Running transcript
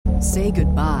Say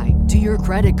goodbye to your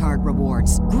credit card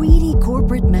rewards. Greedy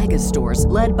corporate mega stores,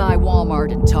 led by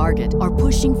Walmart and Target, are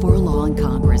pushing for a law in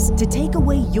Congress to take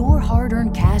away your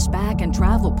hard-earned cash back and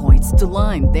travel points to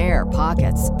line their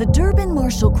pockets. The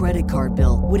Durbin-Marshall credit card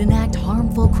bill would enact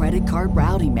harmful credit card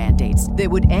routing mandates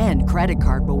that would end credit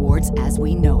card rewards as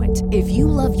we know it. If you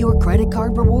love your credit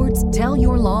card rewards, tell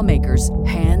your lawmakers,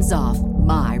 hands off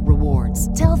my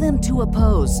rewards. Tell them to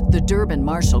oppose the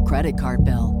Durbin-Marshall credit card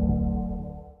bill.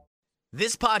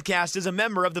 This podcast is a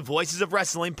member of the Voices of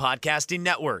Wrestling Podcasting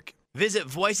Network. Visit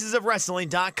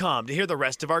voicesofwrestling.com to hear the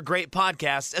rest of our great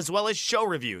podcasts, as well as show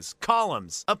reviews,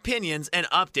 columns, opinions, and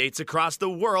updates across the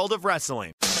world of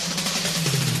wrestling.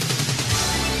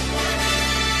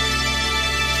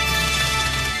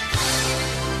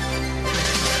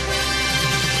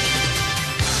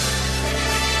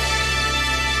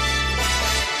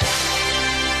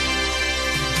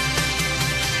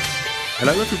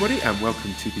 Hello everybody and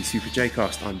welcome to the Super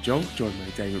J-Cast. I'm Joel, joined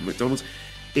by Damon McDonald.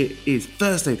 It is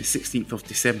Thursday the 16th of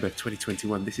December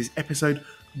 2021. This is episode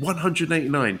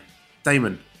 189.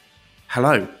 Damon,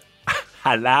 hello.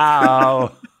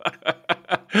 Hello.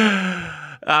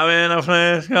 I'm in a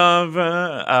place called...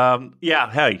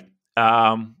 hey.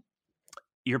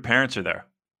 Your parents are there.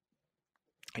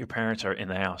 Your parents are in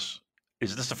the house.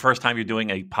 Is this the first time you're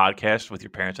doing a podcast with your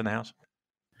parents in the house?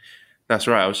 That's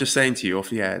right. I was just saying to you off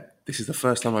the air, this is the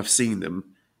first time I've seen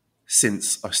them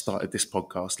since I started this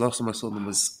podcast. Last time I saw them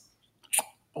was,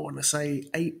 I want to say,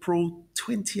 April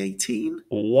 2018.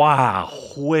 Wow.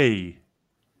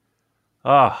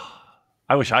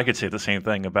 I wish I could say the same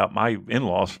thing about my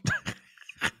in-laws.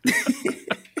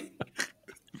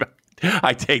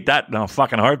 I take that in a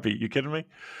fucking heartbeat. You kidding me?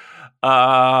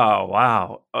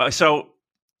 Wow.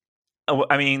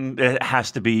 I mean, it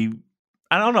has to be...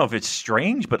 I don't know if it's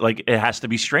strange, but like it has to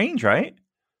be strange, right?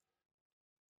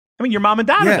 I mean, your mom and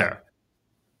dad are there.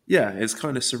 Yeah, it's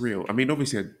kind of surreal. I mean,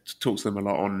 obviously I talk to them a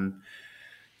lot on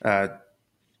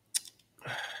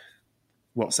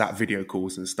WhatsApp video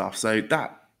calls and stuff. So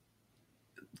that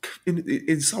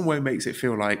in some way makes it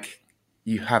feel like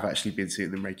you have actually been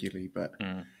seeing them regularly. But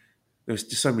there's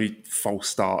just so many false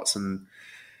starts and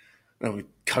with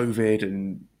COVID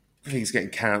and things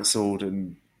getting cancelled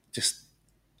and just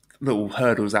little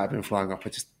hurdles that have been flying up.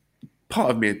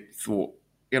 Part of me thought,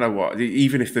 you know what,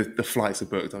 even if the flights are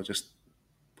booked, I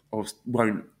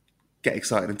won't get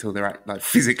excited until they're like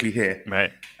physically here.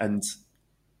 Right. And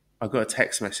I got a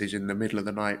text message in the middle of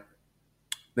the night.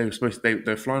 They were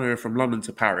flying over from London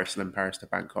to Paris and then Paris to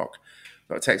Bangkok.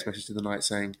 Got a text message in the night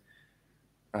saying,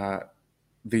 our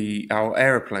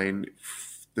aeroplane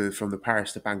from the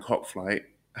Paris to Bangkok flight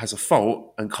has a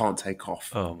fault and can't take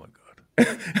off. Oh my God.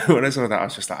 When I saw that, I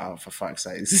was just like, oh, for fuck's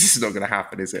sake, this is not going to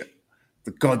happen, is it? The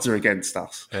gods are against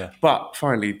us. Yeah. But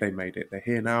finally, they made it. They're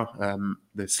here now.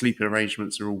 The sleeping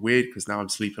arrangements are all weird because now I'm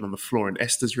sleeping on the floor in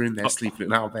Esther's room. They're sleeping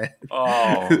in our bed.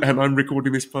 Oh. And I'm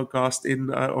recording this podcast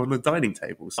on the dining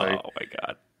table. So, oh, my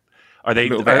God. Are they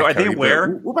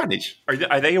aware? We'll manage.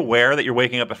 Are they aware that you're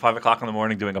waking up at 5 o'clock in the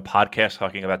morning doing a podcast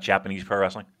talking about Japanese pro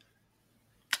wrestling?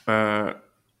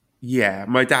 Yeah,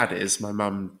 my dad is. My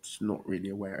mum's not really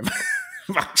aware of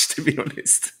much, to be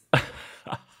honest.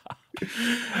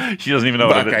 She doesn't even know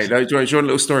what it is. Okay, do you want a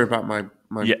little story about my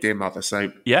dear mother?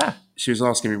 So yeah, she was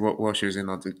asking me while she was in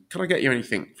London, can I get you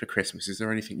anything for Christmas? Is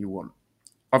there anything you want?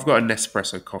 I've got a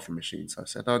Nespresso coffee machine. So I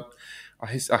said,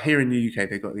 I hear in the UK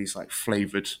they've got these like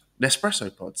flavoured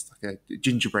Nespresso pods, like a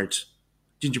gingerbread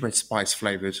spice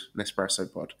flavoured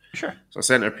Nespresso pod. Sure. So I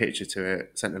sent her a picture to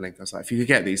it, sent her a link. I was like, if you could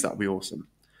get these, that'd be awesome.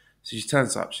 So she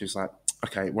turns up, she's like,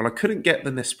 okay, well, I couldn't get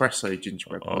the Nespresso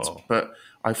gingerbread pods, but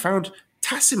I found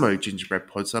Tassimo gingerbread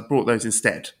pods. So I brought those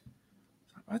instead.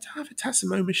 I don't have a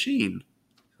Tassimo machine.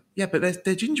 Yeah, but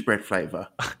they're gingerbread flavour.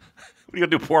 What are you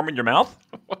going to do, pour them in your mouth?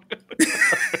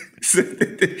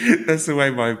 That's the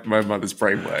way my mother's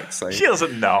brain works. So. She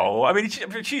doesn't know. I mean,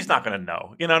 she's not going to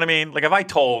know. You know what I mean? Like if I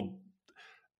told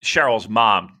Cheryl's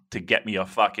mom to get me a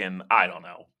fucking, I don't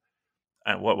know,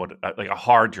 and what would like a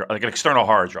hard drive, like an external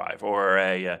hard drive, or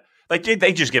a like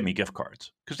they just give me gift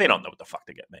cards because they don't know what the fuck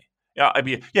to get me. Yeah, I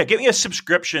mean, yeah, give me a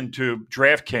subscription to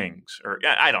DraftKings, or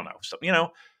I don't know, so, you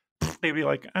know, they'd be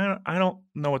like, I don't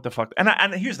know what the fuck. And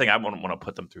here's the thing, I wouldn't want to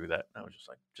put them through that. I was just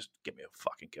like, just give me a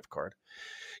fucking gift card.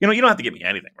 You know, you don't have to give me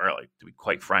anything, really, to be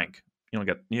quite frank. You don't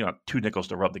get 2 nickels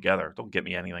to rub together. Don't get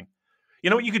me anything. You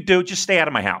know what you could do? Just stay out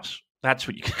of my house. That's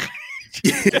what you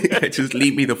can. Just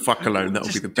leave me the fuck alone. That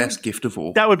would be the best gift of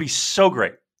all. That would be so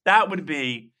great. That would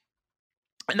be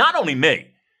not only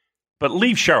me, but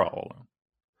leave Cheryl alone.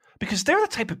 Because they're the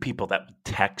type of people that would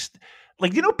text.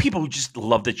 Like, you know, people who just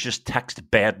love to just text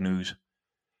bad news.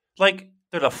 Like,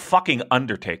 They're the fucking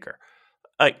Undertaker.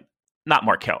 Like, not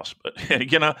Marcellus, but,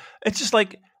 it's just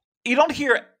like, you don't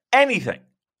hear anything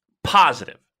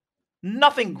positive.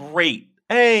 Nothing great.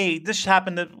 Hey, this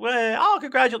happened.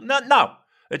 Congratulations. No.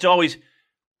 It's always,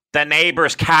 the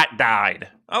neighbor's cat died.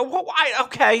 Oh, well,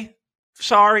 okay.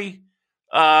 Sorry.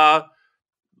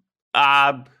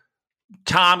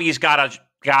 Tommy's got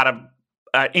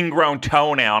a ingrown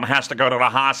toenail and has to go to the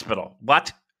hospital.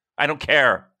 What? I don't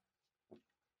care.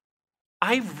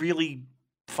 I really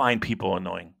find people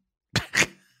annoying.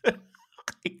 I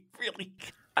really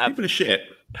people are shit.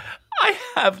 I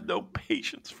have no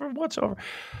patience for whatsoever.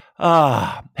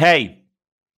 Hey,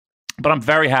 but I'm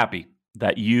very happy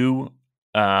that you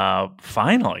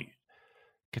finally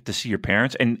get to see your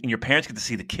parents, and your parents get to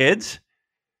see the kids.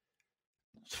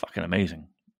 It's fucking amazing.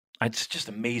 It's just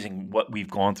amazing what we've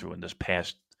gone through in this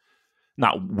past,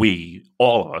 not we,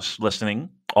 all of us listening,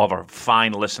 all of our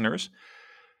fine listeners,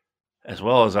 as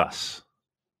well as us.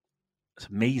 It's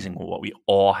amazing what we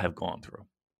all have gone through.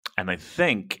 And I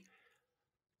think,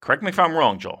 correct me if I'm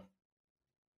wrong, Joel,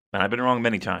 and I've been wrong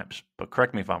many times, but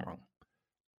correct me if I'm wrong.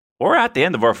 We're at the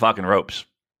end of our fucking ropes.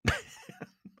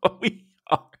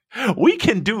 We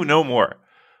can do no more.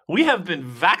 We have been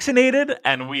vaccinated,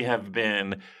 and we have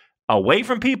been away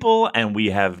from people, and we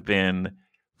have been.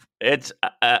 It's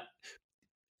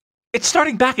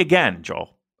starting back again,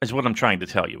 Joel. Is what I'm trying to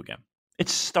tell you again.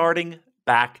 It's starting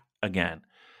back again.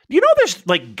 There's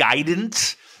like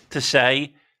guidance to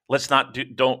say, let's not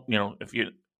look, if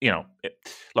you're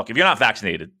not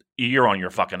vaccinated, you're on your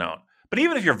fucking own. But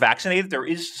even if you're vaccinated, there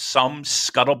is some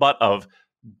scuttlebutt of,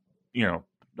 you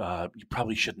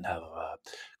probably shouldn't have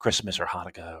Christmas or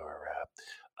Hanukkah or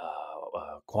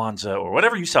Kwanzaa or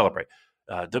whatever you celebrate.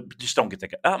 Just don't get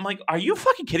that. I'm like, are you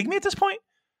fucking kidding me at this point?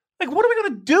 Like, what are we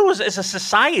going to do as a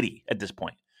society at this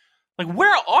point? Like,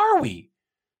 where are we?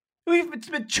 It's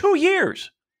been 2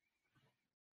 years.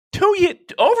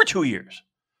 Over 2 years.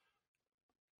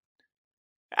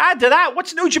 Add to that,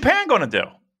 what's New Japan going to do?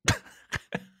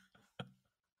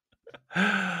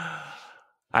 I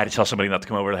had to tell somebody not to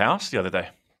come over to the house the other day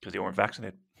because they weren't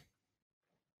vaccinated.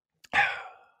 I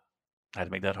had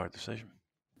to make that hard decision.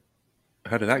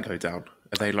 How did that go down?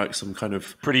 Are they like some kind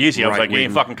of pretty easy? I was like, "You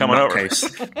ain't fucking coming over."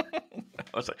 Case? I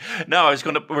was like, "No,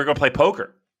 we were gonna play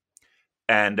poker,"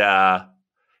 and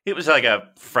it was like a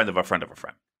friend of a friend of a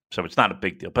friend, so it's not a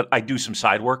big deal. But I do some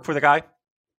side work for the guy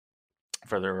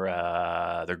for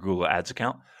their Google Ads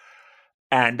account,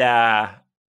 and I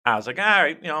was like, "All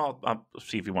right, I'll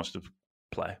see if he wants to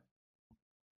play."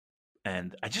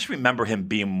 And I just remember him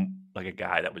being like a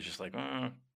guy that was just like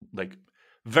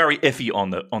very iffy on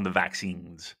the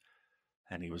vaccines.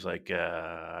 And he was like,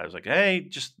 I was like, hey,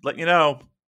 just let you know,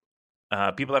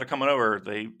 people that are coming over,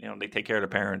 they take care of their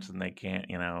parents and they can't,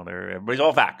 everybody's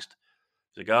all vaxxed.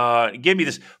 He's like, give me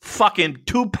this fucking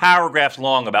 2 paragraphs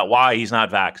long about why he's not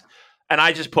vaxxed. And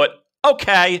I just put,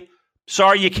 okay,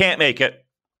 sorry you can't make it.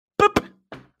 Boop,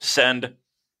 send.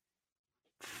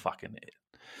 Fucking idiot.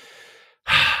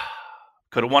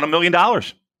 Could have won $1 million. Not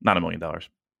 $1 million.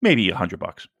 Maybe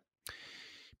 $100.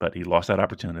 But he lost that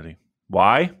opportunity.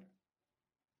 Why?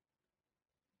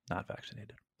 Not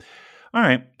vaccinated. All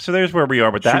right. So there's where we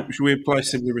are with that. Should we apply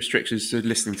similar restrictions to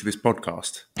listening to this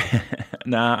podcast?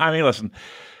 Nah, I mean, listen.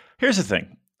 Here's the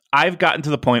thing. I've gotten to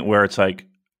the point where it's like,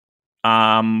 you're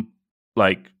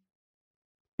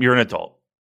an adult.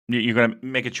 You're going to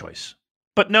make a choice.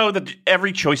 But know that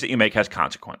every choice that you make has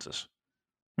consequences.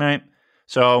 Right?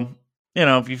 So,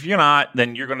 if you're not,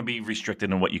 then you're going to be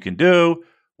restricted in what you can do,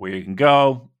 where you can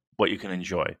go, what you can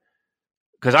enjoy.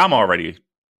 Because I'm already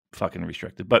fucking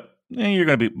restricted, but you're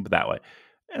going to be that way.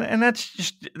 And that's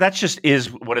just is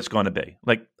what it's going to be.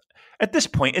 Like, at this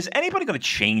point, is anybody going to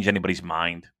change anybody's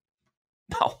mind?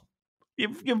 No.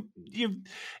 You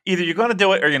either you're going to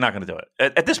do it or you're not going to do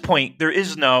it. At this point, there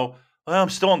is no, well, I'm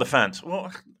still on the fence. Well,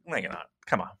 no, you're not.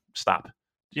 Come on, stop.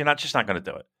 You're just not going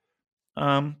to do it.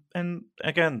 And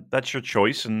again, that's your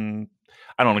choice, and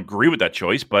I don't agree with that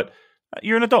choice, but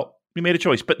you're an adult. You made a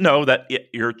choice, but know that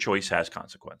your choice has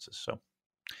consequences. So,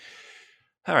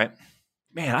 all right,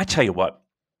 man, I tell you what,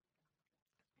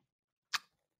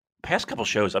 past couple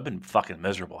shows, I've been fucking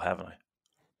miserable, haven't I?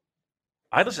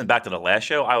 I listened back to the last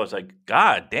show. I was like,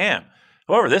 God damn,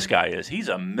 whoever this guy is, he's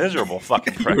a miserable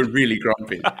fucking prick. You were really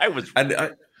grumpy. I was,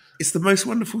 and it's the most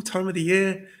wonderful time of the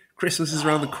year. Christmas is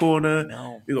around the corner.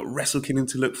 No. We've got Wrestle Kingdom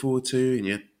to look forward to,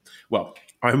 and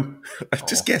I'm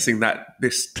just guessing that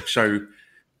this show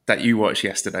that you watched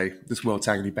yesterday, this World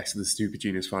Tag League Best of the Super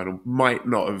Juniors final, might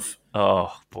not have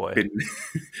been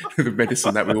the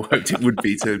medicine that we all hoped it would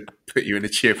be to put you in a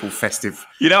cheerful, festive.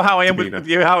 You know how I am demeanor. with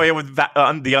you know how I am with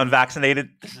the unvaccinated.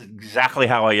 This is exactly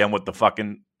how I am with the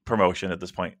fucking promotion at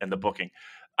this point and the booking.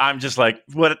 I'm just like,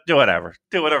 do whatever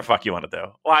the fuck you want to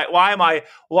do. Why am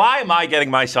I getting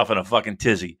myself in a fucking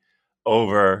tizzy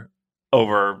over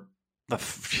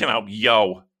the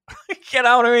yo? You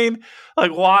know what I mean?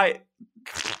 Like, why?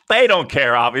 They don't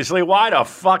care, obviously. Why the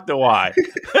fuck do I?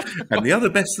 And the other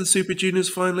Best of the Super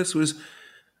Juniors finalist was,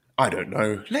 I don't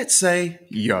know, let's say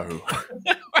yo.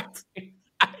 Let's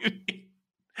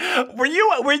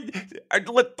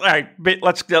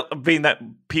being that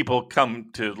people come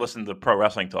to listen to pro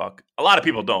wrestling talk. A lot of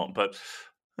people don't, but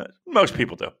most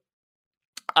people do.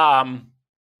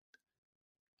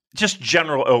 Just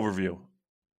general overview.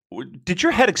 Did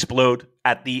your head explode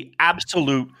at the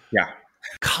absolute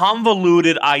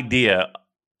convoluted idea?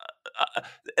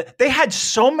 They had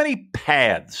so many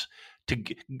paths to,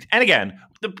 and again,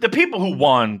 the people who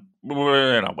won,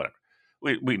 whatever,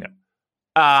 we know.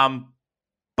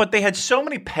 But they had so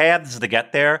many paths to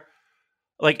get there.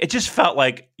 Like, it just felt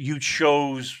like you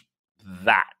chose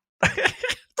that.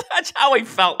 That's how I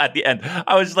felt at the end.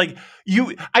 I was like,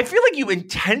 I feel like you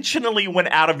intentionally went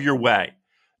out of your way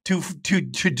to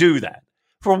do that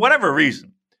for whatever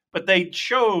reason. But they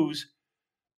chose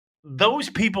those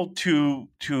people to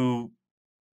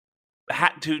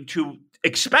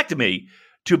expect me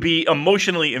to be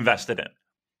emotionally invested in.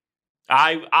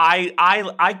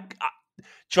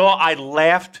 Joel, I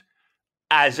laughed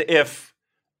as if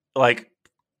I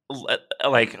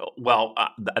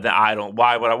don't.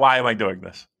 Why am I doing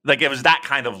this? Like, it was that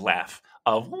kind of laugh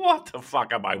of, what the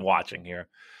fuck am I watching here?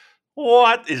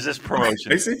 What is this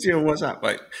promotion? I said to you on WhatsApp,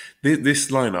 like, this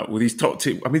lineup with these top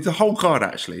two. I mean, the whole card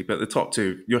actually, but the top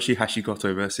two: Yoshihashi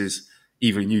Goto versus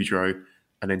Eva Nudro,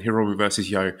 and then Hiromu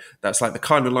versus Yo. That's like the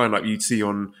kind of lineup you'd see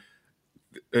on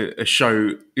a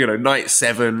show, night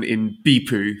 7 in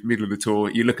Bipu, middle of the tour.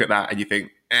 You look at that and you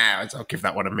think, I'll give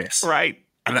that one a miss. Right.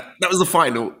 And that was the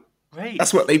final. Right.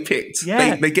 That's what they picked.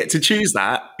 Yeah. They get to choose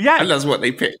that. Yeah. And that's what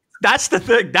they picked. That's the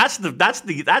thing.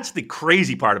 That's the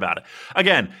crazy part about it.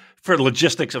 Again, for the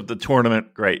logistics of the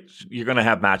tournament, great. You're going to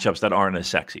have matchups that aren't as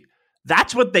sexy.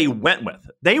 That's what they went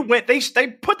with. They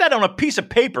put that on a piece of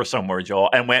paper somewhere, Joel,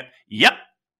 and went, yep,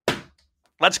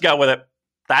 let's go with it.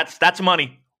 That's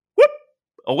money. Whoop,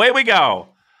 away we go.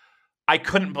 I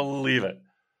couldn't believe it.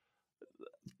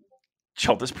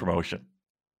 Joel, this promotion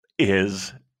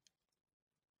is.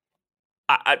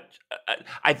 I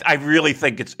really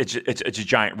think it's a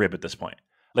giant rib at this point.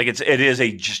 Like, it is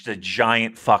just a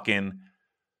giant fucking.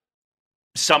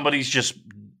 Somebody's just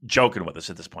joking with us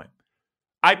at this point.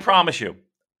 I promise you,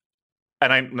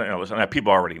 and listen,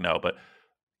 people already know, but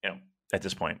at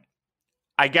this point,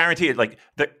 I guarantee it. Like,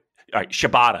 all right,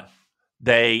 Shibata,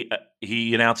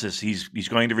 he announces he's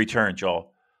going to return.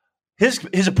 Joel,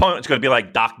 his opponent's going to be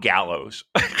like Doc Gallows.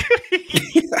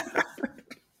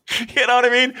 You know what I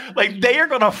mean? Like, they are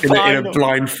going to find in a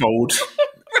blindfold,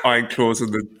 Iron Claws in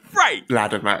the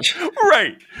ladder match.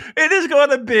 Right. It is going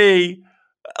to be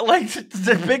like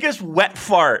the biggest wet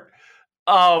fart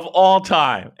of all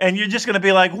time, and you're just going to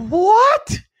be like,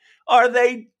 "What are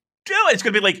they doing?" It's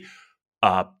going to be like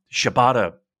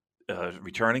Shibata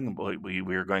returning.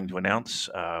 We are going to announce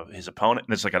his opponent,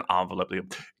 and it's like an envelope.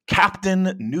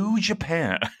 Captain New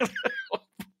Japan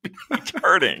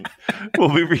returning. Will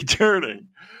be returning.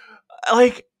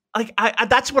 Like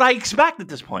that's what I expect at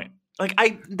this point. Like,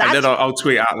 and then I'll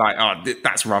tweet out like, "Oh,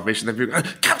 that's rubbish," and then people go,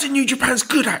 "Captain New Japan's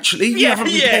good, actually. You haven't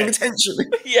been paying attention."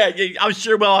 Yeah, I'm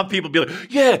sure we'll have people be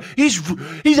like, "Yeah,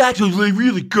 he's actually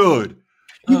really good.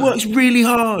 He works really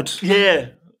hard." Yeah.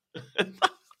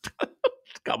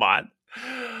 Come on.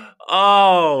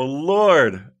 Oh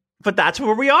Lord! But that's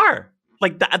where we are.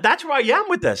 Like, that's where I am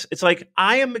with this. It's like,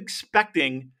 I am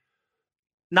expecting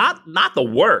not the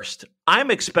worst.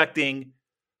 I'm expecting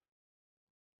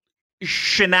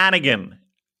shenanigan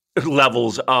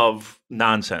levels of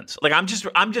nonsense. Like, I'm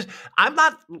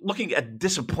not looking at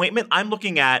disappointment. I'm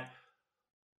looking at,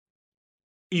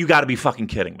 you got to be fucking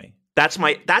kidding me. That's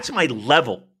my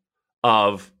level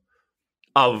of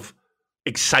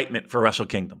excitement for Wrestle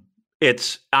Kingdom.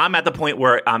 I'm at the point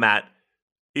where I'm at,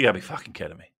 you got to be fucking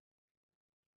kidding me.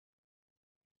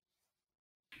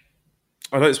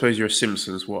 I don't suppose you're a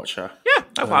Simpsons watcher. Yeah,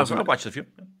 I've watched a few.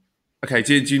 Okay,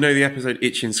 did you know the episode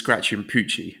Itchin', Scratchy,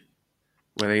 Poochie,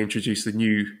 where they introduced the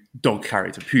new dog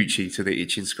character Poochie to the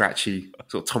Itchin', Scratchy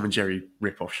sort of Tom and Jerry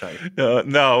rip-off show?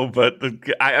 No, but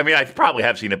I probably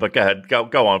have seen it. But go ahead,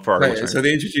 go on for our listeners. So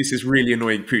they introduced this really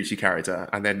annoying Poochie character,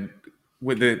 and then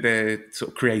with their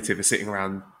sort of creative are sitting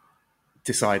around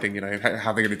deciding,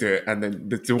 how they're going to do it. And then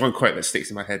the one quote that sticks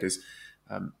in my head is,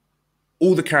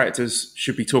 all the characters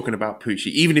should be talking about Poochie.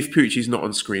 Even if Poochie's not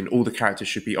on screen, all the characters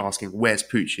should be asking, where's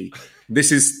Poochie?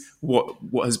 This is what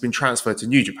has been transferred to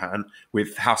New Japan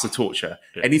with House of Torture.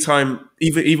 Yeah. Anytime,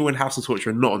 even when House of Torture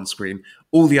are not on screen,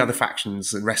 all the other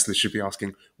factions and wrestlers should be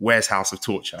asking, where's House of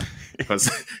Torture? Because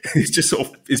it just sort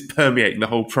of is permeating the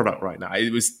whole product right now.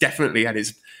 It was definitely at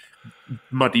its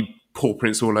muddy paw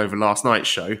prints all over last night's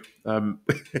show.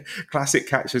 Classic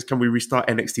catchers, can we restart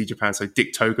NXT Japan so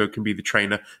Dick Togo can be the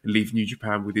trainer and leave New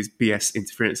Japan with his BS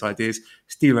interference ideas?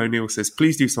 Steve O'Neill says,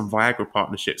 please do some Viagra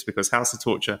partnerships because House of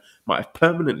Torture might have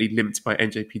permanently limped by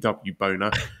NJPW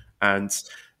boner. And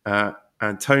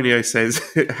Antonio says,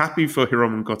 happy for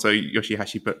Hiromu Goto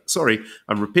Yoshihashi, but sorry,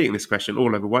 I'm repeating this question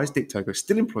all over. Why is Dick Togo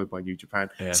still employed by New Japan?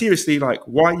 Yeah. Seriously,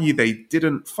 why they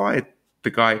didn't fire the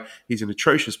guy? He's an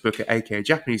atrocious booker, aka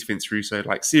Japanese Vince Russo.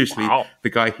 Seriously, wow. The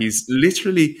guy, he's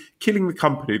literally killing the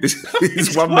company. This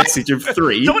is one message of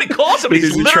 3. Somebody calls him,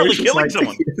 he's literally killing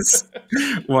someone.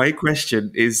 My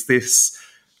question is this: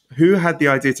 who had the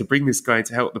idea to bring this guy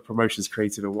to help the promotion's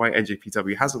creative, and why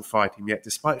NJPW hasn't fired him yet,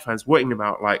 despite fans wanting him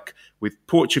out, with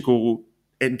Portugal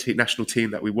international team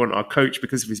that we want our coach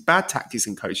because of his bad tactics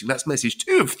in coaching? That's message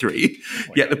 2 of 3.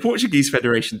 Yet the Portuguese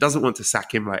Federation doesn't want to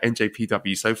sack him like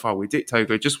NJPW so far with Dick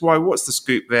Togo. Just why? What's the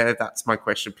scoop there? That's my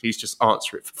question. Please just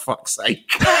answer it, for fuck's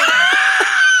sake.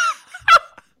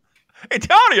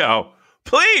 Antonio,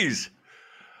 please.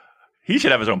 He should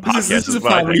have his own podcast. This is a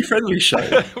family-friendly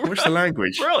show. Watch the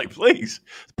language. Really, please.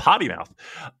 It's potty mouth.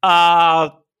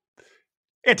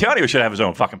 Antonio should have his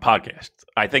own fucking podcast.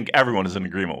 I think everyone is in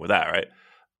agreement with that, right?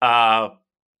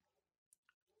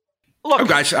 Look,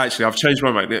 okay, actually, I've changed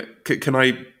my mind. Can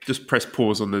I just press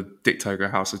pause on the Dick Togo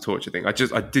House of Torture thing? I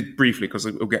did briefly because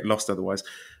it'll get lost otherwise.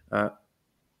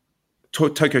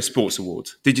 Tokyo Sports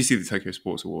Awards. Did you see the Tokyo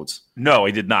Sports Awards? No,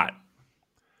 I did not.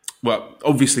 Well,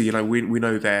 obviously, we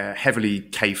know they're heavily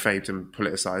kayfabed and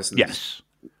politicized. And yes,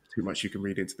 too much you can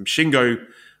read into them. Shingo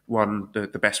won the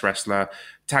best wrestler.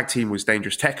 Tag team was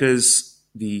Dangerous Tekkers.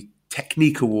 The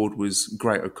Technique Award was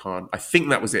Great Okan. I think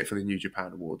that was it for the New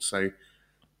Japan Award. So,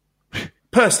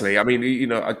 personally, I mean,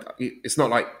 it's not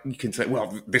like you can say,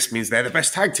 well, this means they're the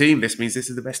best tag team. This means this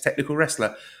is the best technical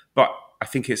wrestler. But I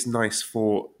think it's nice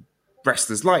for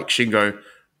wrestlers like Shingo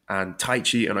and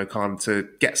Taichi and Okan to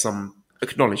get some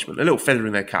acknowledgement, a little feather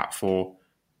in their cap for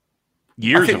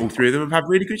years. I think all 3 of them have had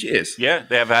really good years. Yeah,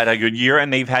 they have had a good year,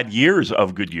 and they've had years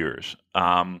of good years.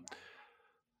 And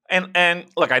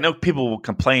look, I know people will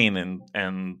complain,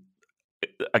 and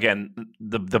again,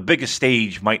 the biggest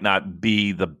stage might not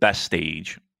be the best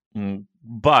stage,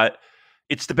 but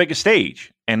it's the biggest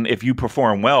stage. And if you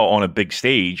perform well on a big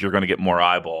stage, you're going to get more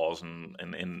eyeballs, and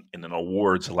in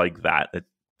awards like that,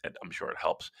 I'm sure it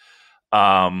helps.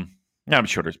 I'm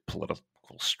sure there's political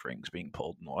strings being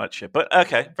pulled and all that shit, but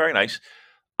okay, very nice.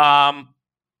 I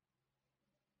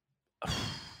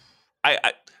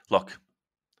look.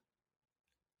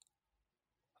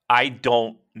 I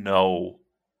don't know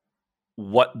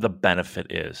what the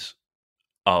benefit is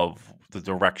of the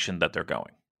direction that they're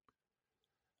going,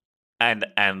 and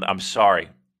I'm sorry,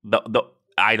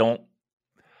 I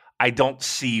don't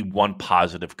see one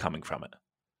positive coming from it.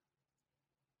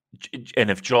 And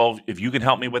if Joel, if you can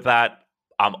help me with that,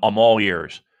 I'm all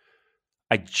ears.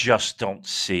 I just don't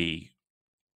see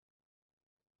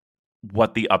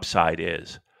what the upside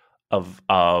is of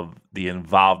the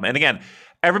involvement. And again,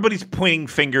 everybody's pointing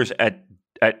fingers at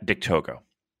Dick Togo,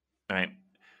 right?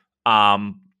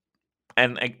 And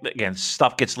again,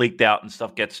 stuff gets leaked out and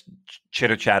stuff gets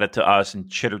chitter-chatted to us and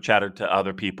chitter-chatted to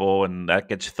other people, and that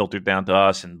gets filtered down to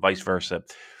us and vice versa.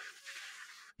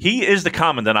 He is the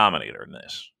common denominator in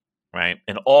this, right?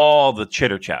 And all the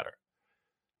chitter-chatter.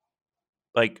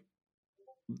 Like,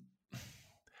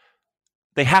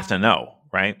 they have to know,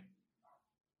 right?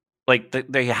 Like,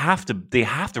 they have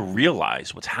to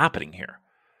realize what's happening here.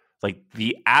 Like,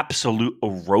 the absolute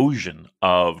erosion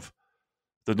of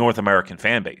the North American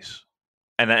fan base.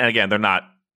 And again, they're not.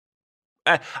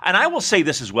 And I will say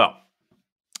this as well.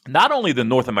 Not only the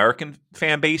North American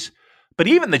fan base, but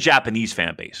even the Japanese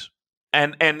fan base.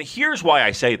 And here's why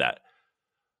I say that.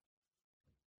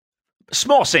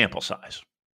 Small sample size.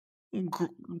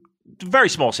 Very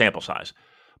small sample size.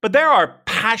 But there are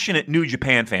passionate New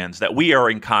Japan fans that we are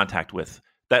in contact with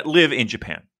that live in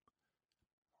Japan.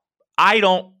 I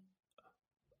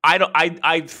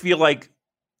feel like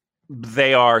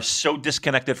they are so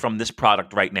disconnected from this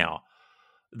product right now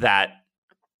that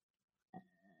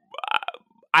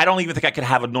I don't even think I could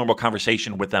have a normal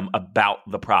conversation with them about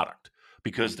the product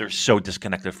because they're so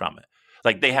disconnected from it.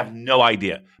 Like they have no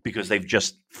idea because they've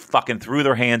just fucking threw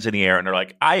their hands in the air and they're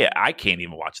like, I can't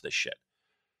even watch this shit.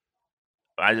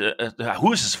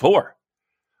 Who is this for?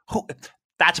 Who?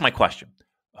 That's my question.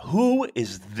 Who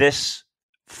is this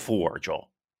for, Joel?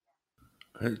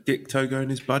 Dick Togo and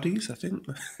his buddies, I think.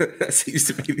 That seems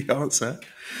to be the answer.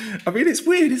 I mean, it's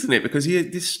weird, isn't it? Because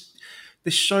this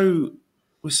show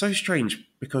was so strange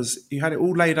because you had it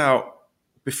all laid out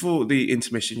before the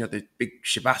intermission. You had the big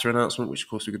Shibata announcement, which of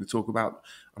course we're going to talk about.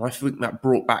 And I think that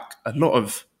brought back a lot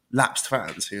of lapsed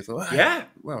fans who thought,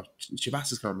 well,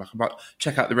 Shibata's coming back. I might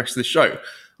check out the rest of the show.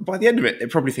 And by the end of it, they're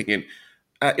probably thinking,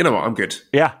 you know what, I'm good.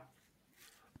 Yeah.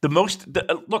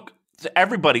 Look,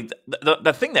 everybody,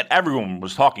 the thing that everyone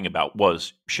was talking about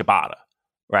was Shibata,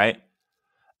 right?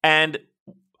 And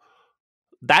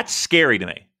that's scary to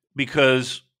me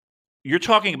because you're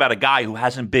talking about a guy who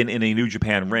hasn't been in a New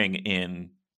Japan ring in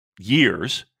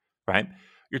years, right?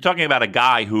 You're talking about a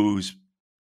guy whose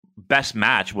best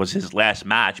match was his last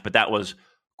match, but that was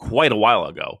quite a while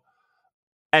ago.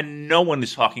 And no one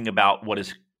is talking about what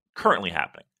is currently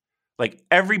happening. Like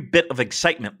every bit of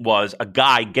excitement was a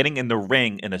guy getting in the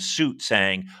ring in a suit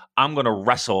saying, I'm going to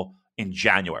wrestle in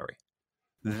January.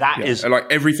 That is like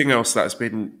everything else that's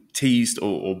been teased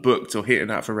or booked or hitting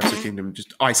out for Wrestle Kingdom,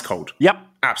 just ice cold. Yep.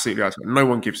 Absolutely ice cold. No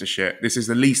one gives a shit. This is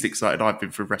the least excited I've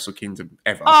been for Wrestle Kingdom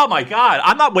ever. Oh my God.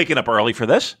 I'm not waking up early for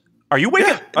this. Are you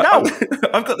waking up? No.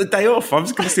 I've got the day off. I'm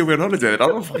just going to still be on holiday.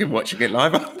 I'm not fucking watching it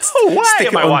live. No way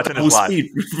am I watching this live.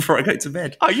 Speed before I go to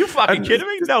bed. Are you fucking kidding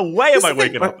me? No way am I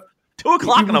waking up. 2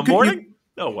 o'clock in the morning?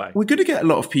 No way. We're going to get a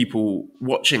lot of people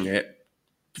watching it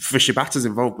for Shibata's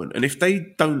involvement. And if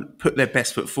they don't put their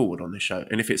best foot forward on the show,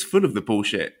 and if it's full of the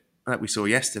bullshit that we saw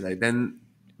yesterday, then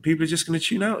people are just going to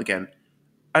tune out again.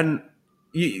 And,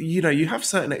 you have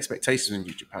certain expectations in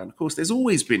New Japan. Of course, there's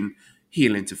always been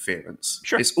heel interference.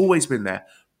 Sure. It's always been there.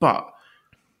 But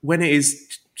when it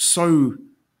is so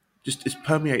just it's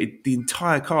permeated the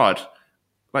entire card,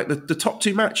 like the top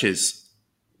 2 matches,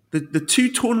 the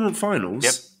 2 tournament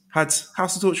finals had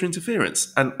House of Torture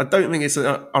interference. And I don't think it's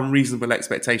an unreasonable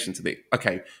expectation to be,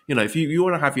 okay, if you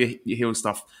want to have your heel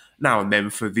stuff now and then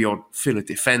for the odd filler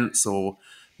defense or,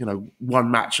 one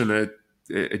match on a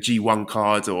G1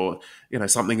 card or,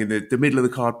 something in the middle of the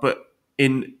card, but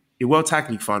in your World Tag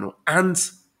League final and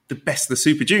the Best of the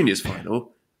Super Juniors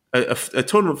final, a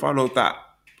tournament final that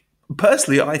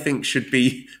personally I think should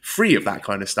be free of that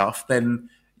kind of stuff, then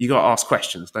you got to ask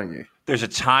questions, don't you? There's a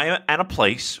time and a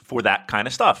place for that kind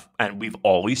of stuff. And we've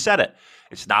always said it.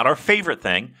 It's not our favorite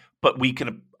thing, but we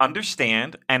can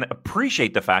understand and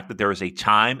appreciate the fact that there is a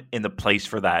time and the place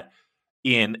for that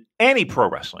in any pro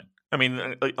wrestling. I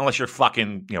mean, unless you're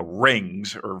fucking,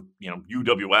 Rings or,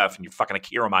 UWF and you're fucking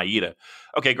Akira Maeda.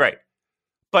 Okay, great.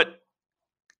 But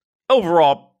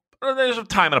overall, there's a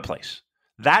time and a place.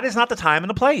 That is not the time and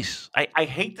the place. I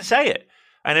hate to say it.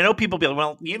 And I know people be like,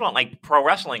 well, you don't like pro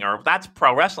wrestling or that's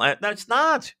pro wrestling. No, it's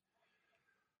not.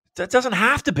 That doesn't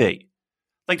have to be.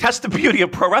 Like, that's the beauty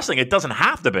of pro wrestling. It doesn't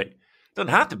have to be. It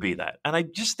doesn't have to be that. And I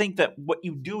just think that what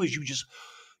you do is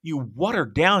you water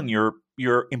down your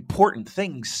important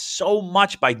things so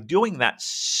much by doing that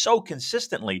so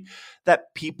consistently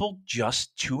that people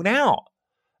just tune out.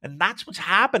 And that's what's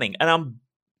happening. And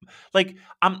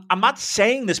I'm not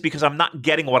saying this because I'm not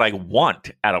getting what I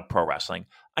want out of pro wrestling.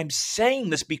 I'm saying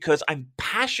this because I'm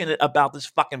passionate about this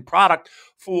fucking product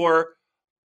for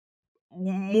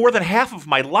more than half of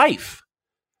my life.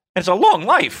 And it's a long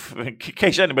life, in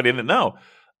case anybody didn't know.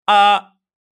 And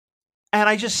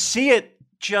I just see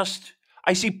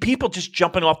I see people just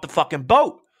jumping off the fucking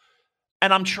boat.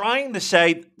 And I'm trying to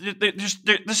say,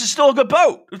 this is still a good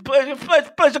boat.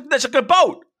 It's a good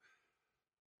boat.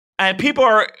 And people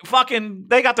are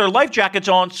they got their life jackets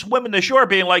on, swimming the shore,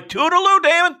 being like, toodaloo,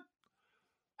 Damon.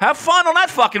 Have fun on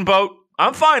that fucking boat.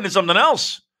 I'm finding something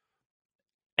else.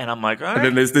 And I'm like, all right. And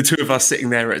then there's the 2 of us sitting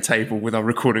there at a table with our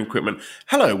recording equipment.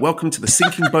 Hello, welcome to the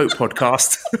Sinking Boat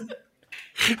podcast.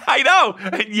 I know.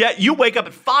 And yet you wake up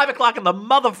at 5 o'clock in the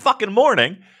motherfucking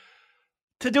morning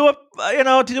to do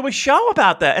a show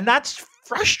about that. And that's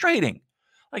frustrating.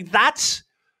 Like, that's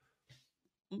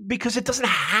because it doesn't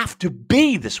have to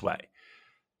be this way.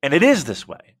 And it is this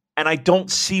way. And I don't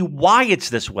see why it's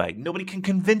this way. Nobody can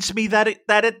convince me that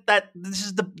this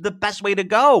is the best way to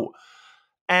go.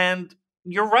 And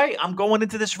you're right. I'm going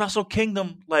into this Wrestle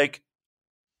Kingdom like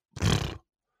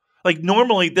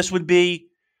normally this would be.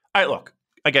 All right, look,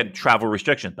 again, travel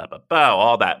restrictions,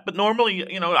 all that. But normally,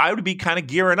 I would be kind of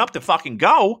gearing up to fucking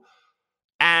go.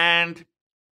 And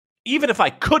even if I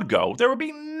could go, there would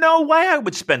be no way I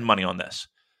would spend money on this.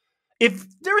 If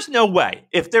there was no way,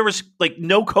 if there was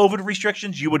no COVID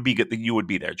restrictions, you would be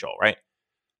there, Joel, right?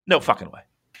 No fucking way.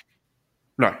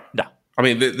 No. No. I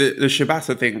mean, the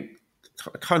Shibata thing,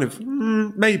 kind of,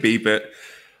 maybe, but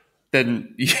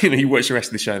then, you watch the rest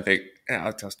of the show and think, yeah,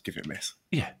 I'll just give it a miss.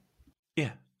 Yeah.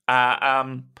 Yeah.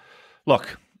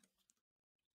 Look,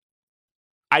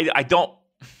 I don't,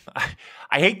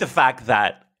 I hate the fact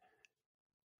that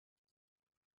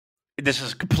this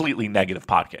is a completely negative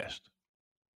podcast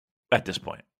at this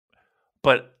point,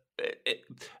 but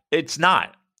it's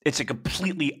not. It's a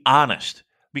completely honest,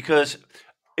 because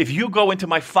if you go into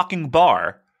my fucking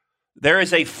bar, there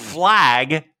is a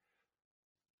flag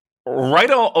right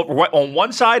on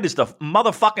one side is the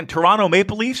motherfucking Toronto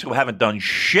Maple Leafs, who haven't done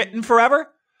shit in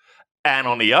forever. And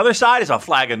on the other side is a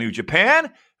flag of New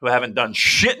Japan, who haven't done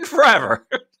shit in forever.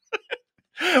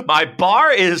 My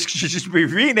bar is just be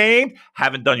renamed,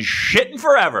 haven't done shit in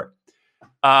forever.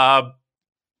 I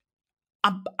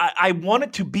want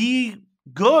it to be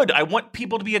good. I want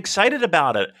people to be excited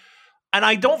about it. And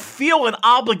I don't feel an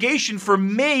obligation for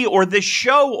me or this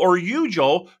show or you,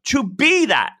 Joel, to be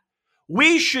that.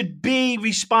 We should be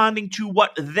responding to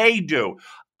what they do.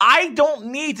 I don't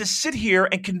need to sit here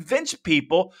and convince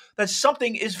people that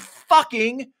something is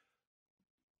fucking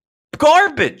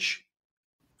garbage.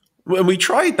 And we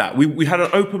tried that. We had an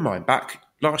open mind back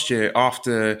last year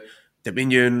after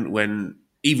Dominion, when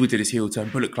Evil did his heel turn,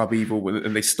 Bullet Club Evil,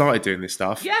 and they started doing this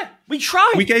stuff. Yeah, we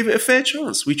tried. We gave it a fair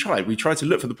chance. We tried. We tried to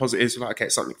look for the positives. Like, okay,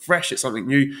 it's something fresh, it's something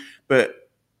new. But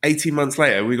 18 months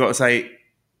later, we got to say,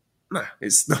 no,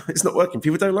 it's not working.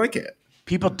 People don't like it.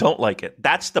 People don't like it.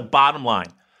 That's the bottom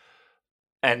line.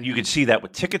 And you can see that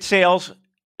with ticket sales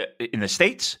in the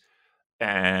States,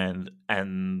 and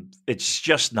it's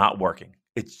just not working.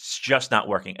 It's just not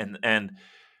working. And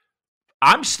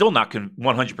I'm still not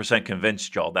 100%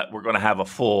 convinced, Joel, that we're going to have a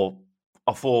full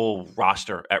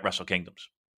roster at Wrestle Kingdoms.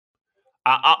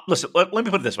 Listen, let me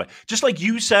put it this way. Just like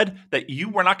you said that you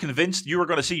were not convinced you were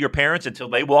going to see your parents until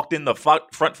they walked in the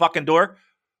front fucking door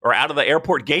or out of the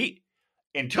airport gate,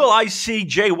 until I see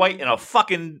Jay White in a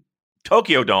fucking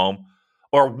Tokyo Dome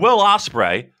or Will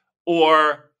Ospreay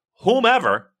or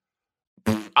whomever,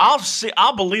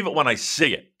 I'll believe it when I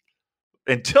see it.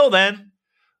 Until then,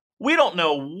 we don't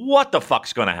know what the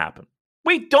fuck's going to happen.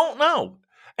 We don't know.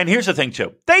 And here's the thing,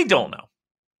 too. They don't know.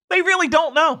 They really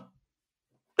don't know.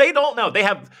 They don't know.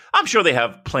 I'm sure they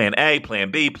have plan A,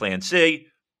 plan B, plan C.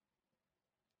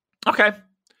 Okay.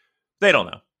 They don't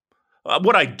know.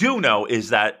 What I do know is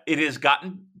that it has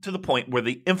gotten to the point where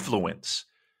the influence,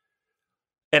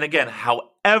 and again,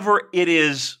 however it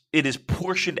is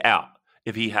portioned out,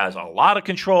 if he has a lot of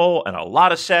control and a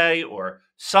lot of say, or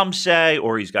some say,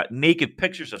 or he's got naked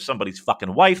pictures of somebody's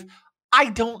fucking wife,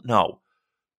 I don't know.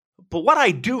 But what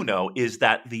I do know is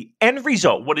that the end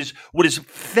result, what is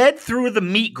fed through the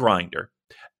meat grinder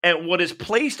and what is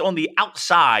placed on the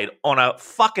outside on a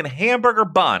fucking hamburger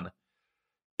bun,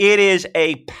 it is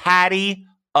a patty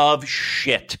of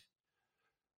shit.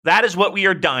 That is what we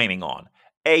are dining on.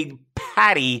 A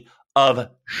patty of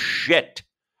shit.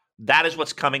 That is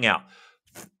what's coming out.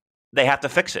 They have to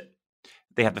fix it.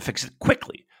 They have to fix it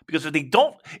quickly. Because if they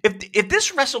don't, if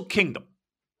this Wrestle Kingdom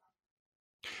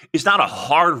is not a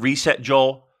hard reset,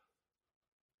 Joel,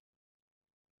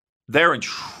 they're in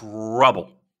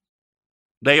trouble.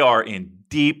 They are in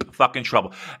deep fucking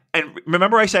trouble. And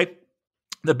remember I say,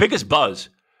 the biggest buzz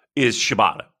is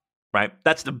Shibata, right?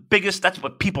 That's the biggest, that's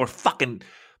what people are fucking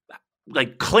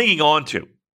like clinging on to.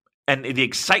 And the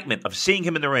excitement of seeing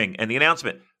him in the ring and the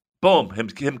announcement, boom, him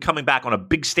coming back on a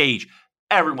big stage.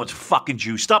 Everyone's fucking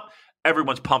juiced up.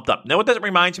 Everyone's pumped up. Know what that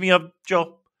reminds me of,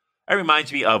 Joe? It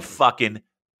reminds me of fucking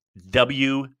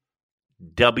WWE,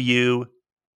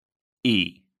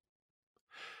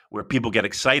 where people get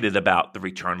excited about the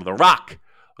return of The Rock,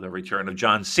 or the return of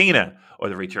John Cena, or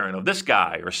the return of this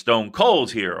guy, or Stone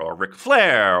Cold's here, or Ric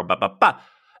Flair, or blah.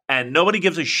 And nobody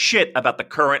gives a shit about the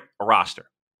current roster.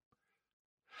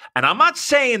 And I'm not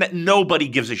saying that nobody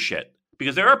gives a shit,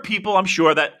 because there are people, I'm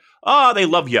sure, that, they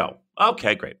love Yo.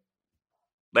 Okay, great.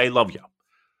 They love Yo.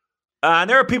 And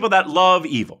there are people that love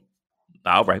Evil.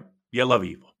 All right, you love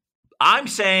Evil. I'm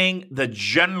saying the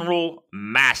general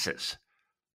masses,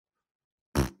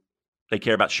 they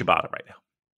care about Shibata right now.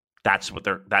 That's what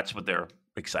they're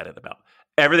excited about.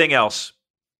 Everything else,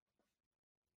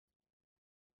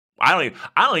 I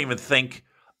don't even think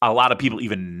a lot of people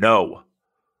even know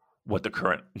what the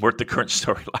current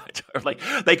storylines are. Like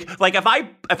if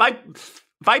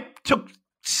I took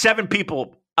 7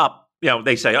 people up,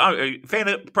 they say, "Oh, are you a fan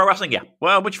of pro wrestling?" Yeah.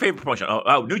 Well, what's your favorite promotion?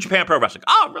 Oh, New Japan Pro Wrestling.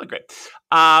 Oh, really great.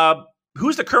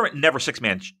 Who's the current Never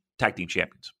 6-man tag team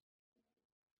champions?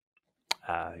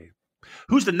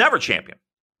 Who's the Never champion?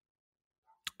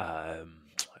 I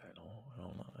don't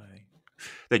know.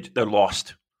 They're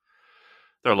lost.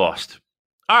 They're lost.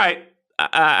 All right.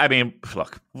 I mean,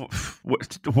 look,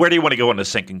 where do you want to go on the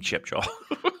sinking ship, Joel?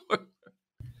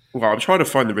 Well, I'm trying to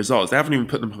find the results. They haven't even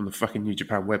put them on the fucking New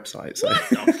Japan website. So.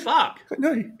 What the fuck?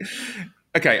 No.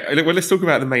 Okay, well, let's talk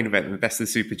about the main event, the Best of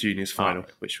the Super Juniors final,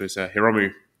 which was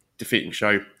Hiromu defeating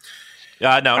Sho.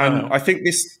 No. I think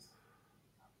this...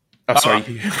 Oh, sorry.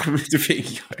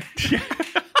 Defeating Yo.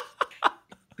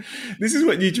 This is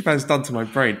what New Japan's done to my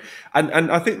brain.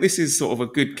 And I think this is sort of a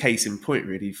good case in point,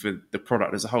 really, for the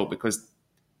product as a whole, because,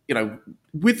 you know,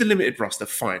 with the limited roster,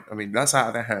 fine. I mean, that's out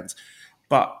of their hands.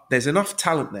 But there's enough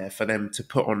talent there for them to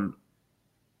put on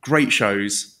great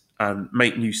shows and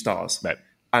make new stars. Right.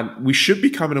 And we should be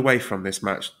coming away from this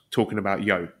match talking about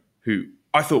Yo, who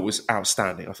I thought was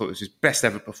outstanding. I thought it was his best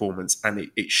ever performance, and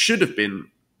it should have been,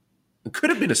 it could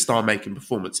have been a star-making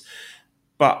performance.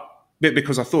 But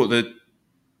because I thought that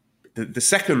the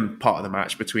second part of the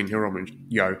match between Hiromu and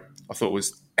Yo, I thought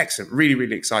was excellent, really,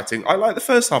 really exciting. I like the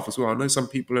first half as well. I know some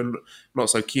people are not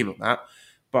so keen on that.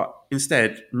 But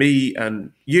instead, me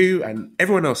and you and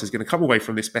everyone else is going to come away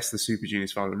from this Best of the Super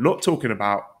Juniors final not talking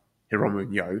about Hiromu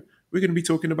and Yo. We're going to be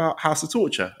talking about House of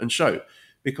Torture and Sho,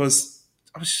 because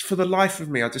for the life of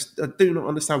me, I do not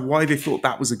understand why they thought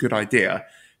that was a good idea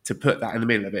to put that in the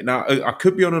middle of it. Now, I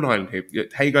could be on an island here.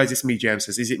 Hey guys, it's me, JM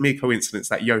says, is it mere coincidence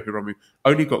that Yo Hiromu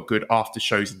only got good after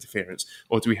Sho's interference?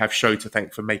 Or do we have Sho to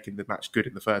thank for making the match good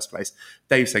in the first place?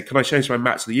 Dave said, can I change my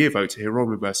match of the year vote to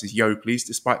Hiromu versus Yo, please,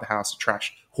 despite the House of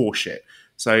Trash horseshit?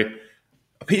 So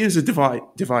opinions are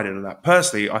divided on that.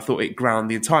 Personally, I thought it ground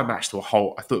the entire match to a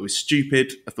halt. I thought it was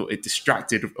stupid. I thought it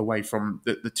distracted away from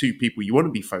the two people you want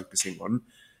to be focusing on.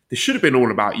 This should have been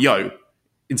all about Yo,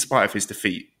 in spite of his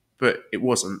defeat. But it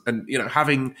wasn't. And, you know,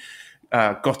 having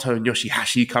Goto and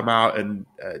Yoshihashi come out and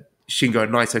Shingo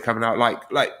and Naito coming out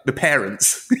like the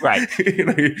parents. Right. You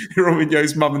know, Hiromu and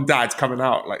Yo's mum and dad coming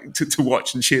out like to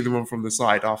watch and cheer them on from the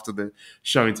side after the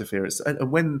Sho interference.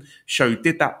 And when Sho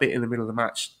did that bit in the middle of the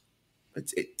match,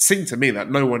 it seemed to me that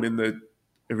no one in the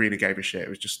arena gave a shit. It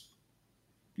was just,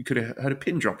 you could have heard a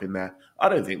pin drop in there. I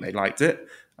don't think they liked it.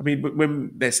 I mean,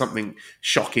 when there's something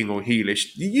shocking or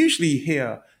heelish, you usually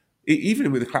hear...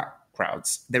 Even with the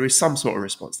crowds, there is some sort of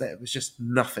response there. It was just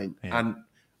nothing. Yeah. And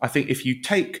I think if you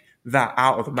take that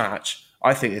out of the match,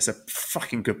 I think it's a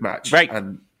fucking good match. Right.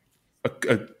 And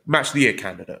a match of the year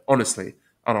candidate, honestly.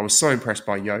 And I was so impressed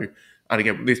by Yo. And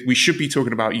again, we should be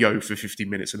talking about Yo for 15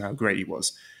 minutes and how great he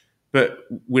was. But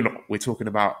we're not. We're talking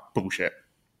about bullshit.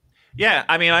 Yeah,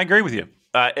 I mean, I agree with you.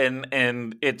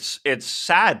 And it's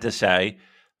sad to say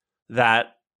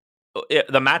that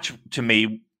the match, to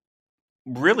me,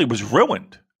 really was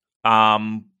ruined.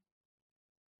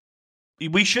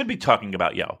 We should be talking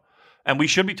about Yo, and we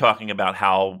should be talking about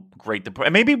how great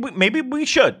and maybe we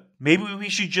should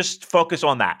just focus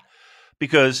on that,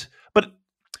 but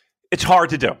it's hard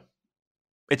to do.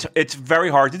 It's very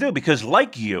hard to do because,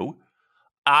 like you,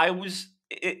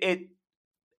 it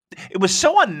was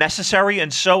so unnecessary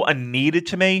and so unneeded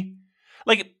to me.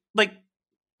 Like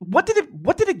what did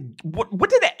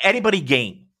anybody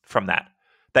gain from that?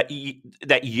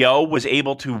 That Yo was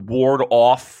able to ward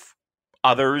off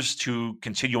others to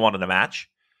continue on in the match.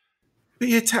 But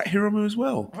he attacked Hiromu as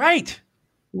well. Right.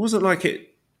 It wasn't like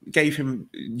it gave him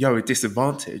Yo a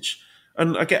disadvantage.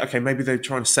 And I get, okay, maybe they're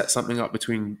trying to set something up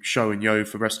between Sho and Yo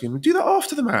for rescuing him. Do that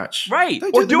after the match. Right.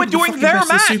 Or do it during their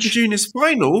match. Super Juniors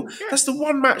final. Yeah. That's the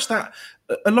one match that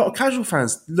a lot of casual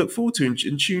fans look forward to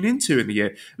and tune into in the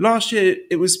year. Last year,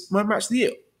 it was my match of the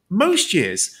year. Most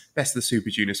years, Best of the Super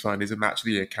Juniors final is a match of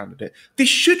the year candidate. This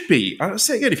should be. I'll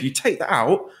say again, if you take that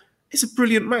out, it's a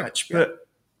brilliant match. But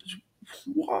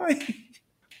why?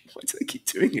 Why do they keep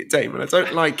doing it, Damon? I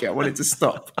don't like it. I want it to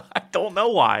stop. I don't know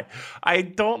why.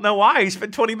 He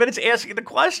spent 20 minutes asking the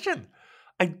question.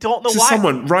 I don't know why.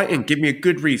 Someone write in, give me a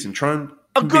good reason. Try and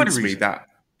convince me that.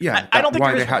 Yeah, I don't think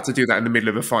why they had to do that in the middle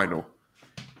of a final.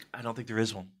 I don't think there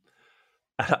is one.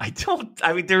 I don't.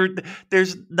 I mean,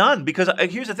 there's none, because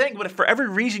here's the thing. But for every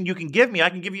reason you can give me, I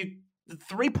can give you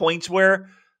 3 points where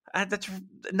that's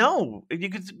no. We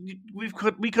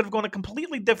could have gone a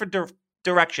completely different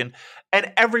direction,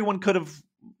 and everyone could have.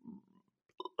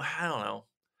 I don't know.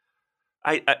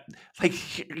 I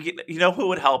like, you know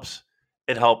who it helps.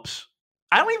 It helps.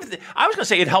 I was going to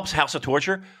say it helps House of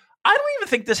Torture. I don't even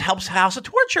think this helps House of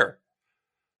Torture.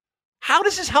 How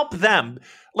does this help them?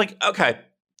 Like, okay,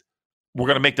 we're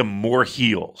going to make them more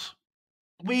heels.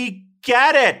 We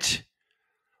get it.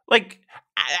 Like,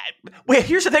 wait,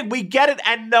 here's the thing. We get it,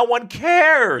 and no one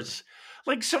cares.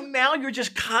 Like, so now you're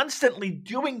just constantly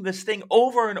doing this thing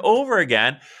over and over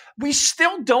again. We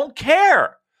still don't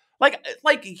care.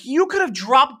 Like you could have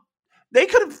dropped They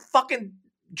could have fucking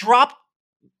dropped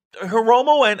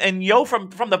Hiromu and Yo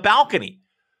from the balcony,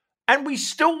 and we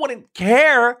still wouldn't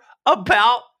care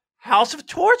about House of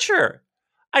Torture.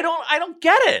 I don't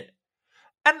get it.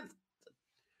 And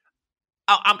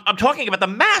I'm talking about the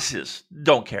masses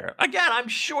don't care. Again, I'm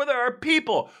sure there are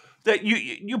people that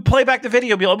you play back the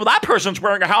video and be like, well, that person's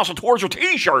wearing a House of Torture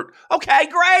t-shirt. Okay,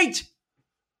 great.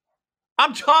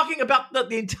 I'm talking about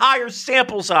the entire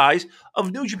sample size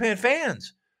of New Japan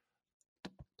fans.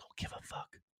 Don't give a fuck.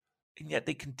 And yet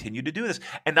they continue to do this.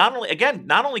 And not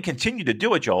only continue to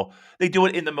do it, Joel, they do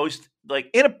it in the most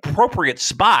inappropriate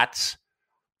spots,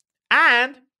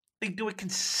 and they do it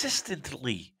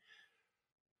consistently.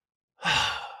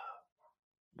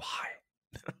 Why?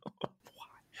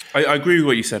 I agree with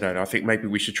what you said, Owen. I think maybe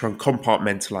we should try and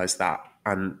compartmentalize that.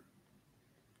 And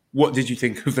what did you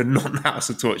think of the non-House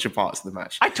of Torture parts of the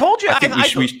match? I told you. I think I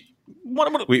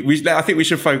think we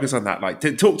should focus on that.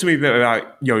 Talk to me a bit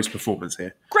about Yo's performance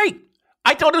here. Great.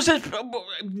 I thought it was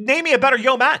name me a better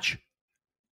Yo match.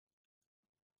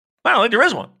 I don't think there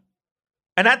is one.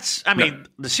 And that's,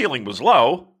 the ceiling was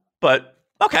low, but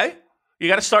okay. You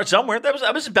got to start somewhere.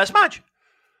 That was the best match.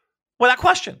 Without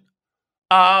question.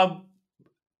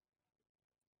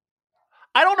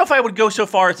 I don't know if I would go so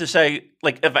far as to say,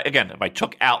 if I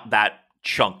took out that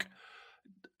chunk,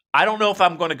 I don't know if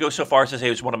I'm going to go so far as to say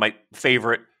it was one of my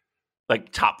favorite,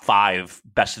 top 5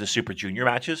 best of the Super Junior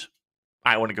matches.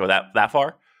 I don't want to go that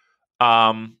far.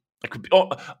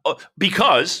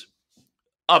 Because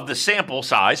of the sample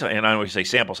size, and I always say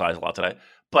sample size a lot today,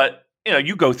 but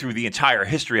you go through the entire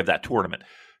history of that tournament.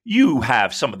 You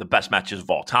have some of the best matches of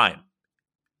all time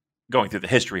going through the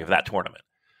history of that tournament.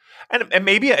 And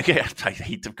maybe, I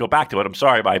hate to go back to it. I'm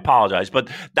sorry, but I apologize. But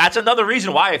that's another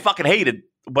reason why I fucking hated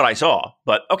what I saw.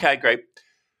 But okay, great.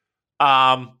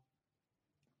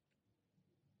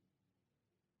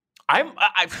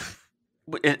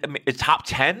 It's top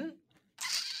 10.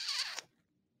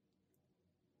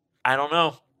 I don't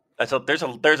know. There's a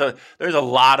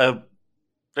lot of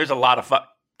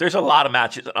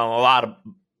matches and a lot of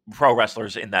pro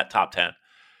wrestlers in that top 10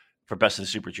 for Best of the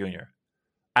Super Junior.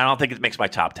 I don't think it makes my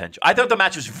top 10. I thought the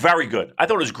match was very good. I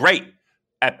thought it was great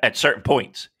at certain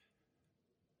points.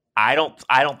 I don't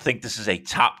think this is a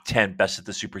top 10 Best of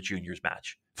the Super Juniors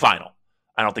match. Final.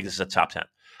 I don't think this is a top 10.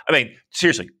 I mean,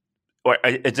 seriously.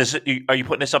 Are you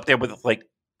putting this up there with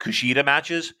Kushida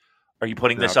matches? Are you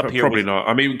putting this up here? Probably not.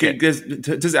 I mean, does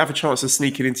it have a chance of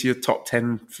sneaking into your top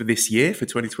 10 for this year, for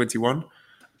 2021?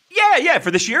 Yeah,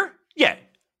 for this year? Yeah.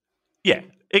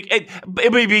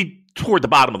 It may be toward the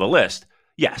bottom of the list.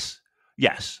 Yes.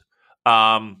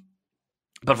 But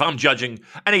if I'm judging,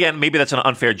 and again, maybe that's an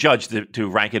unfair judge to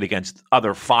rank it against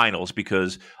other finals,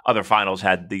 because other finals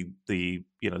had the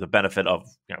benefit of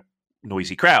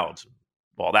noisy crowds,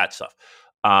 all that stuff.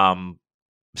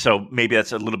 So maybe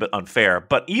that's a little bit unfair.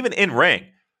 But even in ring,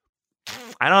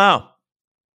 I don't know.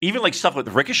 Even stuff with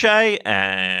Ricochet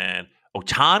and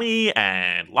Otani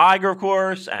and Liger, of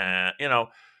course, and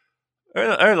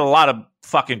there's a lot of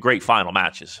fucking great final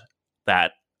matches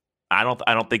that I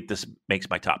don't think this makes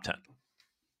my top 10.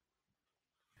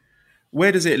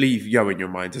 Where does it leave Yo in your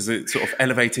mind? Has it sort of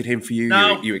elevated him for you?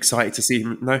 No. You excited to see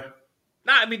him? No?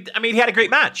 No, I mean he had a great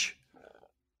match.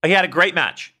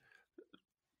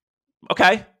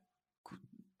 Okay.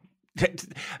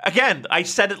 Again, I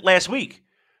said it last week.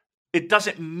 It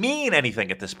doesn't mean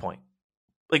anything at this point.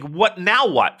 What now?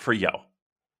 What for Yo?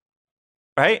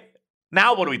 Right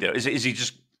now, what do we do? Is he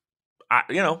just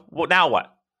now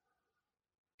what?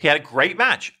 He had a great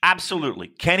match. Absolutely.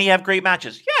 Can he have great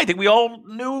matches? Yeah, I think we all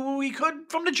knew he could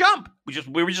from the jump. We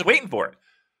were just waiting for it.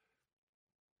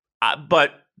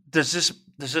 But does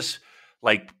this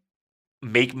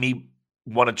make me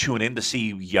want to tune in to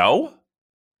see Yo?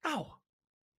 No,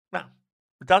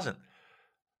 it doesn't.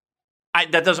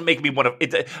 That doesn't make me want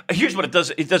to. Here's what it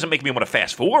does. It doesn't make me want to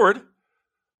fast forward.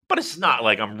 But it's not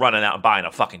like I'm running out and buying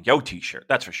a fucking Yo t-shirt.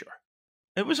 That's for sure.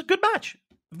 It was a good match.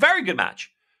 Very good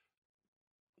match.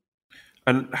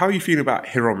 And how are you feeling about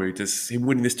Hiromu? Does him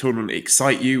winning this tournament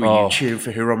excite you? Are you cheering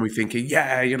for Hiromu, thinking,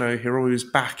 yeah, Hiromu's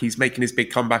back, he's making his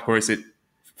big comeback, or is it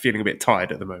feeling a bit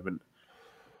tired at the moment?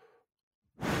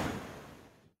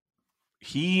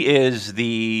 He is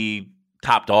the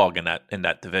top dog in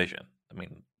that division. I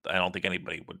mean, I don't think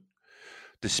anybody would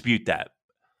dispute that.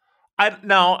 I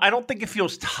don't think it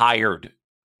feels tired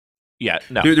yet.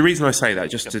 No. The reason I say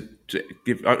that, just to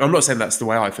give, I'm not saying that's the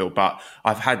way I feel, but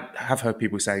have heard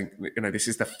people saying, this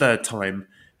is the third time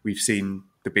we've seen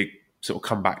the big sort of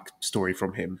comeback story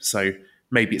from him. So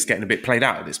maybe it's getting a bit played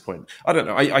out at this point. I don't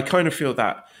know. I kind of feel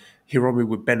that Hiromu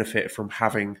would benefit from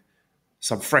having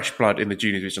some fresh blood in the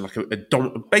junior division, like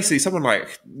basically someone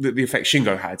like the effect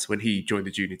Shingo had when he joined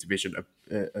the junior division,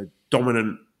 a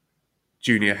dominant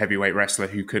junior heavyweight wrestler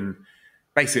who can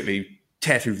basically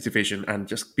tear through the division and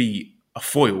just be a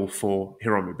foil for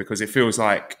Hiromu, because it feels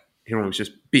like Hiromu's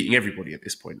just beating everybody at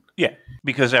this point. Yeah,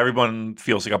 because everyone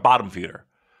feels like a bottom feeder.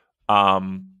 Yeah,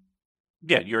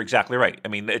 you're exactly right. I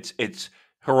mean, it's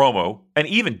Hiromu and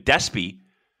even Despy,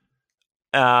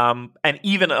 and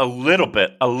even a little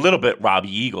bit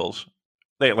Robbie Eagles.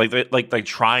 They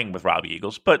trying with Robbie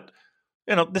Eagles, but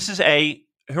this is a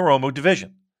Hiromu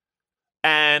division,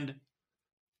 and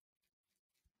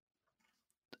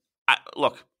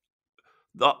look,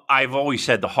 I've always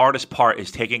said the hardest part is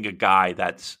taking a guy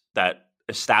that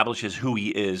establishes who he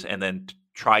is and then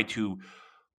try to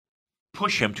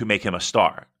push him to make him a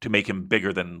star, to make him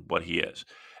bigger than what he is.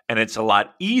 And it's a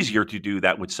lot easier to do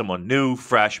that with someone new,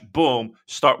 fresh, boom,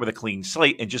 start with a clean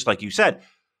slate. And just like you said,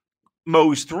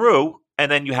 mows through,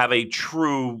 and then you have a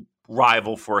true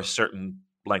rival for a certain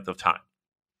length of time.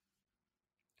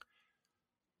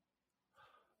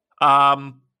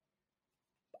 I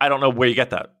don't know where you get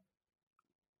that.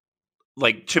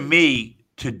 Like, to me,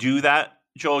 to do that,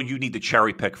 Joel, you need to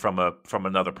cherry pick from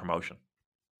another promotion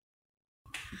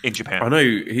in Japan. I know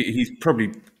he's probably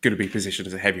going to be positioned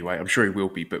as a heavyweight. I'm sure he will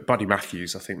be, but Buddy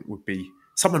Matthews, I think, would be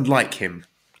someone like him.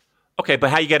 Okay, but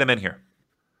how you get him in here?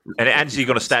 And is he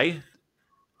going to stay?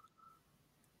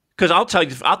 Because I'll tell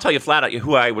you flat out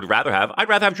who I would rather have. I'd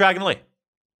rather have Dragon Lee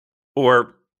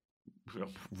or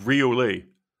Ryu Lee.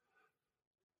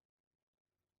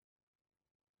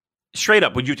 Straight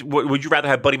up, would you rather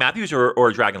have Buddy Matthews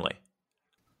or Dragon Lee?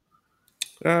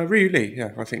 Ryu Lee,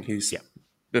 yeah, I think he's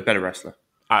the better wrestler.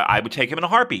 I would take him in a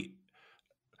heartbeat.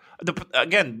 I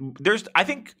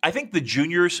think the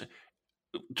juniors,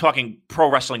 talking pro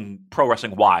wrestling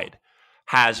wide,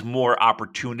 has more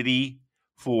opportunity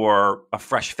for a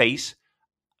fresh face.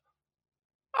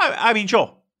 I mean,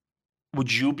 Joel,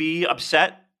 would you be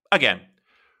upset? Again,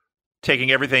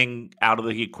 taking everything out of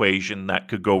the equation that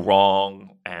could go wrong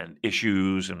and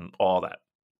issues and all that.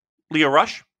 Lio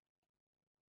Rush?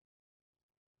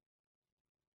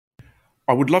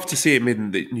 I would love to see him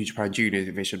in the New Japan Junior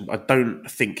division. I don't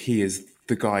think he is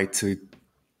the guy to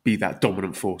be that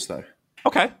dominant force, though.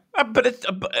 Okay. But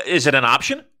is it an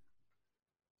option?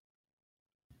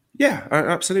 Yeah,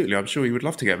 absolutely. I'm sure he would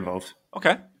love to get involved.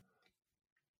 Okay.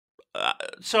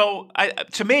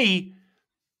 To me,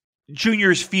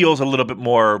 juniors feels a little bit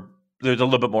more. There's a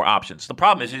little bit more options. The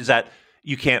problem is that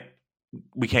we can't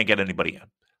get anybody in,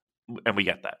 and we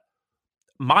get that.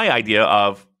 My idea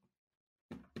of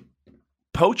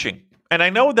poaching, and I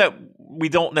know that we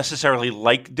don't necessarily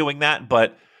like doing that,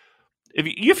 but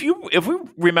if we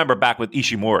remember back with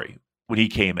Ishimori when he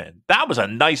came in, that was a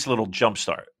nice little jump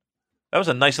start.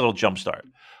 I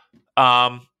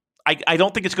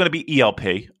don't think it's going to be ELP.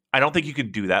 I don't think you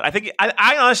can do that.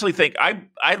 I honestly think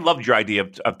I loved your idea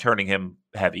of turning him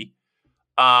heavy.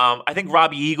 I think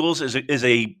Robbie Eagles is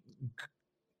a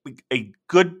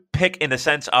good pick in the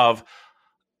sense of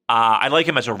I like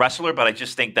him as a wrestler, but I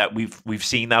just think that we've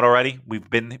seen that already. We've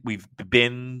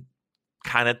been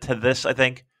kind of to this, I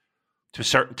think, to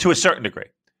a certain degree.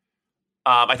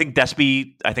 I think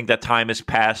Despy, I think that time has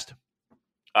passed.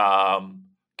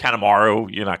 Kanemaru,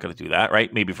 you're not going to do that,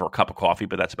 right? Maybe for a cup of coffee,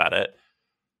 but that's about it.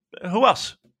 Who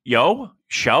else?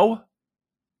 Show?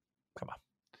 Come on.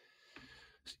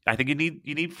 I think you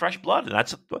need fresh blood, and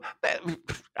that's.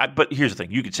 But here's the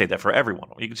thing: you could say that for everyone.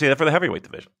 You could say that for the heavyweight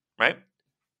division, right?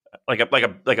 Like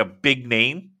a big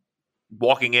name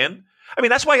walking in. I mean,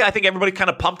 that's why I think everybody kind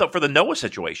of pumped up for the Noah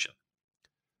situation.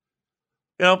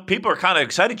 People are kind of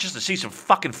excited just to see some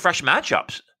fucking fresh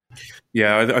matchups.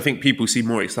 Yeah, I think people seem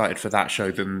more excited for that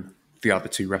show than the other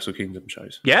two Wrestle Kingdom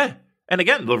shows. Yeah. And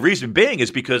again, the reason being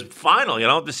is because finally,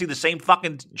 to see the same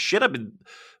fucking shit I've been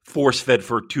force-fed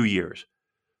for 2 years.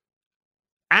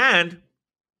 And,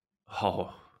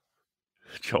 Joel,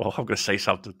 I'm going to say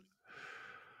something.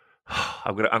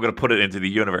 I'm going to put it into the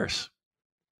universe.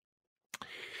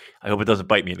 I hope it doesn't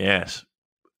bite me in the ass.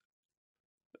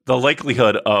 The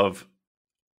likelihood of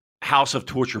House of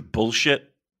Torture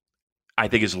bullshit, I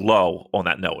think, is low on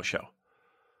that Noah show.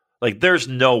 Like, there's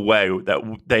no way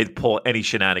that they'd pull any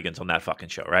shenanigans on that fucking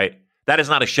show, right? That is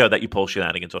not a show that you pull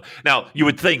shenanigans on. Now, you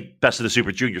would think Best of the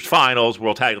Super Juniors Finals,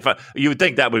 World Tag Finals, you would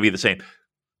think that would be the same.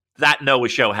 That Noah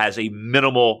show has a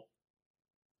minimal...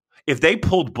 If they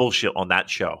pulled bullshit on that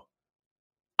show,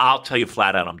 I'll tell you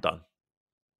flat out, I'm done.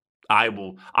 I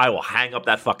will hang up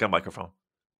that fucking microphone.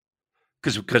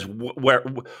 Because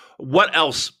what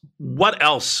else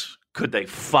could they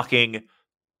fucking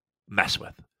mess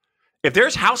with? If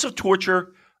there's House of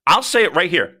Torture I'll say it right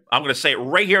here. I'm going to say it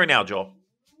right here and now, Joel.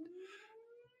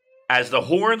 As the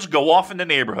horns go off in the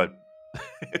neighborhood,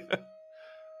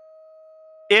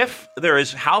 if there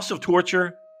is House of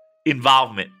Torture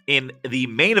involvement in the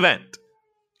main event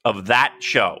of that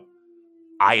show,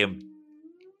 I am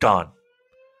done.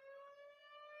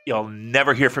 You'll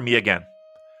never hear from me again.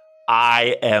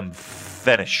 I am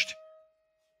finished.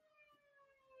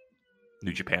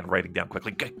 New Japan writing down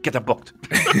quickly. Get them booked.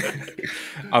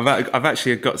 I've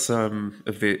actually got some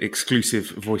of the exclusive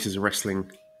Voices of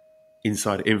Wrestling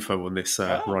inside info on this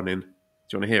run-in. Do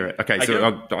you want to hear it? Okay, I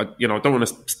don't want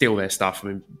to steal their stuff. I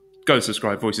mean, go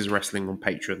subscribe, Voices of Wrestling on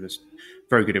Patreon. There's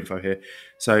very good info here.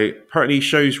 So apparently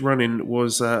Show's run-in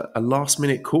was a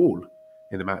last-minute call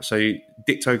in the match. So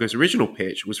Dick Togo's original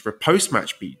pitch was for a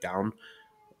post-match beatdown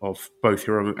of both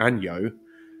Hiromu and Yo,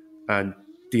 and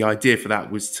the idea for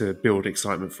that was to build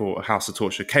excitement for a House of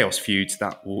Torture Chaos feud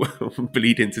that will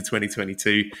bleed into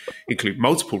 2022, include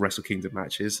multiple Wrestle Kingdom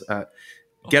matches.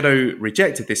 Gedo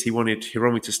rejected this. He wanted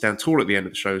Hiromu to stand tall at the end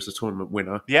of the show as the tournament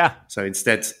winner. Yeah. So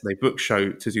instead, they booked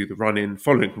Show to do the run-in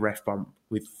following ref bump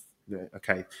with...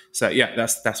 Okay. So, yeah,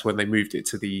 that's when they moved it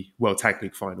to the World Tag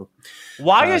League final.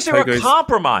 Why is there a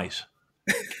compromise?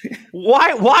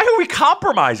 Why are we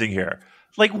compromising here?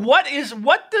 Like, what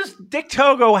does Dick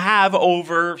Togo have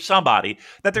over somebody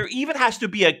that there even has to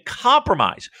be a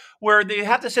compromise where they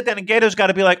have to sit down and Gato's got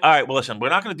to be like, all right, well, listen, we're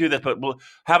not going to do this, but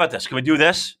how about this? Can we do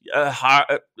this?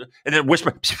 And then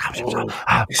whisper. This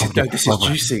is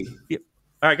juicy. Yeah.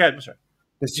 All right, go ahead. I'm sorry.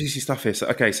 There's juicy stuff here. So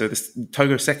this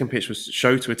Togo's second pitch was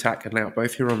Show to attack and lay out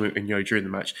both Hiromu and Yo during the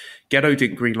match. Gedo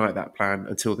didn't greenlight that plan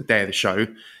until the day of the show.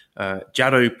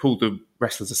 Jado pulled the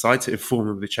wrestlers aside to inform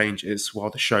them of the changes while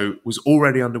the show was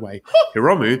already underway.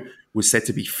 Hiromu was said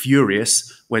to be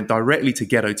furious, went directly to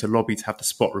Gedo to lobby to have the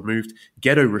spot removed.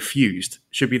 Gedo refused.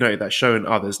 Should be noted that Show and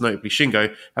others, notably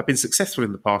Shingo, have been successful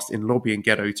in the past in lobbying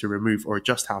Gedo to remove or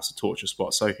adjust House of Torture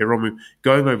spots. So Hiromu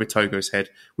going over Togo's head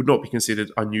would not be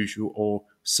considered unusual or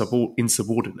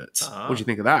insubordinate. What do you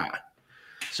think of that?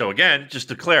 So again, just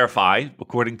to clarify,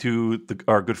 according to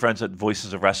our good friends at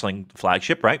Voices of Wrestling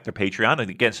flagship, right? Their Patreon, and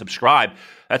again, subscribe.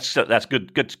 That's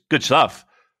good stuff.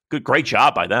 Great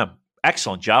job by them.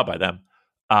 Excellent job by them,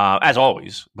 as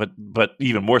always. But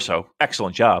even more so,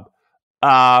 excellent job.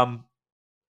 Hiromu,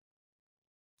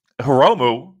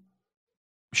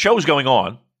 show's going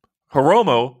on.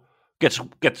 Hiromu gets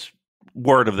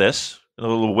word of this, a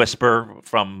little whisper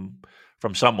from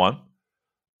someone.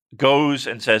 Goes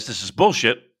and says this is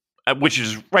bullshit, which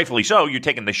is rightfully so. You're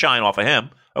taking the shine off of him.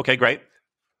 Okay, great.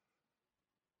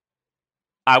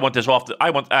 I want this off.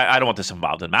 I don't want this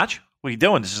involved in the match. What are you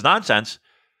doing? This is nonsense.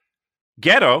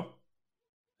 Gedo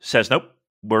says nope.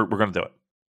 We're going to do it.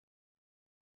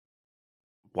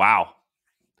 Wow.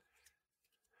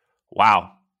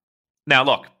 Now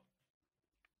look,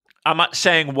 I'm not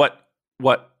saying what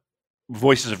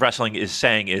Voices of Wrestling is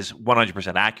saying is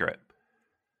 100% accurate.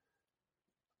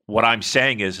 What I'm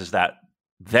saying is that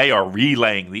they are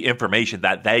relaying the information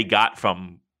that they got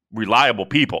from reliable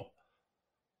people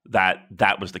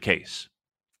that was the case.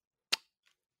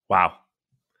 Wow.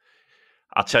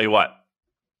 I'll tell you what.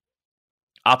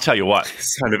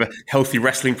 It's kind of a healthy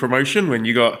wrestling promotion when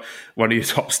you got one of your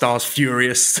top stars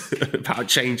furious about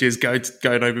changes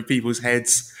going over people's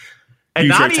heads. And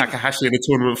Yujiro Takahashi in the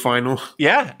tournament final.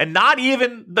 Yeah, and not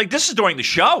even, like, this is during the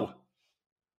show.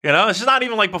 You know, this is not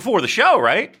even like before the show,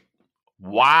 right?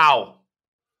 Wow.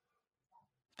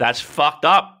 That's fucked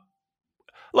up.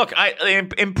 Look,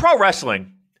 in pro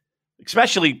wrestling,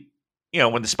 especially, you know,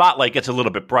 when the spotlight gets a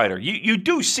little bit brighter, you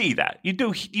do see that. You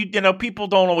know, people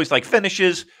don't always like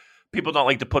finishes. People don't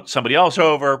like to put somebody else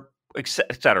over, et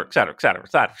cetera, et cetera, et cetera,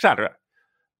 et cetera.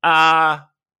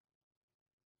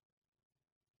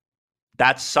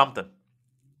 That's something.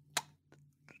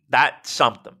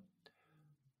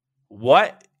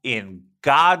 What in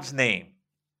God's name,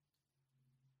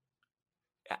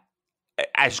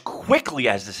 as quickly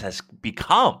as this has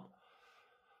become,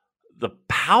 the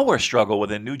power struggle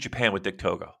within New Japan with Dick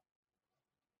Togo.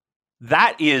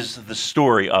 That is the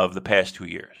story of the past 2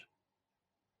 years.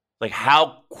 Like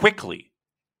how quickly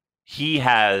he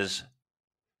has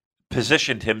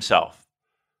positioned himself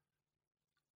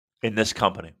in this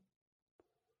company.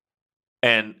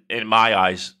 And in my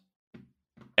eyes,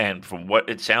 and from what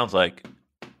it sounds like,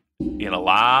 in a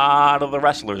lot of the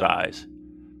wrestlers' eyes,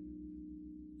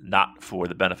 not for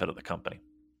the benefit of the company.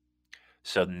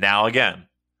 So now again,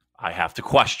 I have to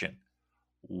question,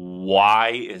 why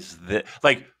is this?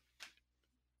 Like,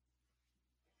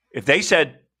 if they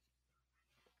said,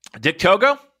 Dick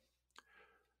Togo,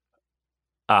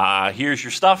 here's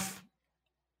your stuff,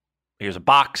 here's a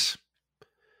box,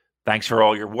 Thanks for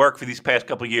all your work for these past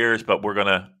couple of years, but we're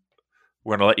gonna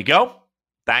let you go.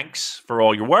 Thanks for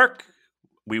all your work.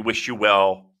 We wish you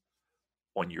well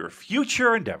on your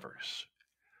future endeavors.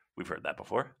 We've heard that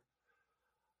before.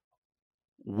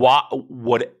 What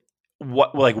would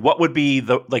be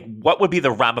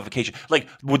the ramification? Like,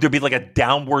 would there be like a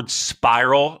downward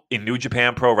spiral in New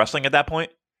Japan Pro Wrestling at that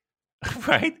point?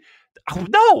 Right?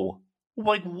 No.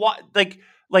 Like what? Like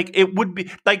it would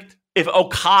be like if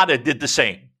Okada did the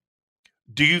same.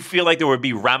 Do you feel like there would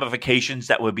be ramifications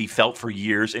that would be felt for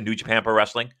years in New Japan Pro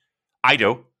Wrestling? I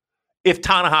do. If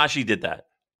Tanahashi did that,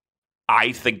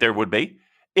 I think there would be.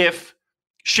 If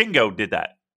Shingo did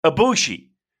that, Ibushi,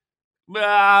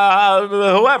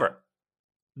 whoever,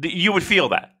 you would feel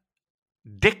that.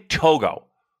 Dick Togo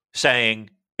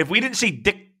saying, if we didn't see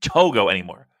Dick Togo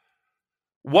anymore,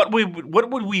 what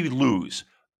would we lose?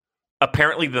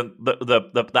 Apparently,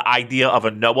 the idea of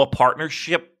a Noah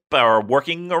partnership or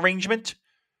working arrangement.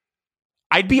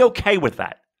 I'd be okay with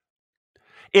that.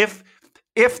 If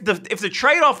the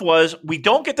trade-off was we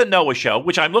don't get the Noah show,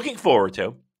 which I'm looking forward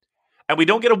to, and we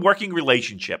don't get a working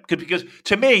relationship, because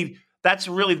to me, that's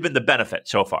really been the benefit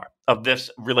so far of this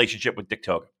relationship with Dick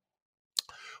Togo.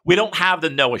 We don't have the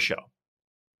Noah show.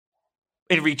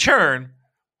 In return,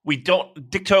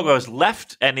 Dick Togo has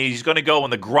left, and he's going to go on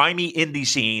the grimy indie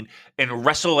scene and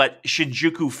wrestle at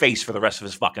Shinjuku Face for the rest of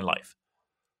his fucking life.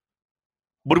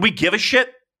 Would we give a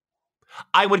shit?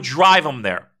 I would drive him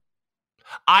there.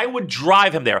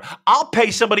 I'll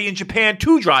pay somebody in Japan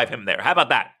to drive him there. How about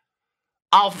that?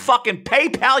 I'll fucking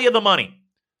PayPal you the money.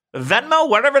 Venmo,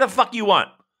 whatever the fuck you want.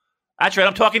 That's right,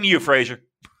 I'm talking to you, Frazier.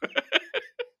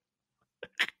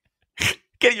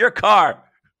 Get in your car.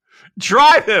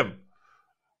 Drive him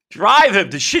to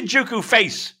Shinjuku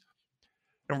Face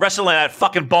and wrestle in that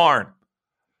fucking barn.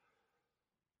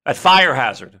 At Fire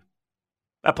Hazard.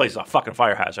 That place is a fucking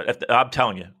fire hazard. I'm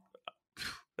telling you.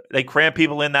 They cram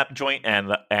people in that joint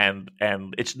and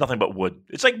it's nothing but wood.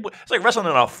 It's like wrestling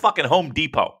in a fucking Home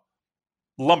Depot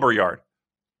lumberyard.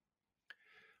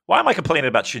 Why am I complaining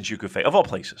about Shinjuku Face? Of all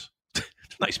places.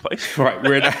 It's a nice place. Right,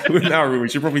 we're in our room. We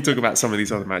should probably talk about some of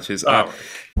these other matches.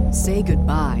 Say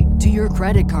goodbye to your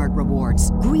credit card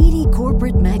rewards. Greedy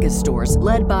corporate mega stores,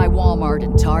 led by Walmart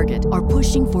and Target, are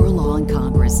pushing for a law in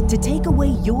Congress to take away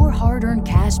your hard-earned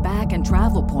cash back and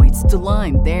travel points to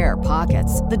line their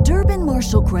pockets. The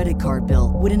Durbin-Marshall credit card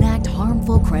bill would enact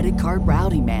harmful credit card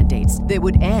routing mandates that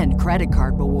would end credit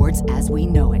card rewards as we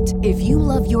know it. If you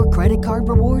love your credit card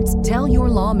rewards, tell your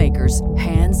lawmakers,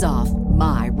 hands off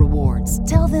my rewards.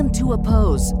 Tell them to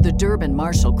oppose the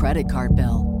Durbin-Marshall credit card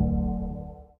bill.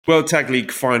 World Tag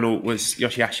League final was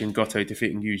Yoshihashi and Goto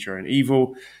defeating Yujiro and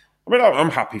Evil. I mean,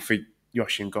 I'm happy for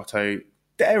Yoshi and Goto.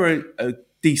 They're a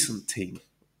decent team.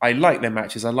 I like their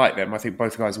matches. I like them. I think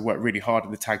both guys have worked really hard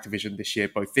in the tag division this year,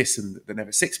 both this and the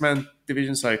Never Six-Man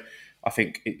division. So I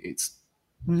think it's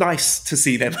nice to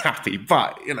see them happy.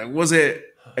 But, was it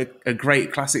a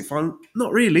great classic final?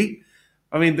 Not really.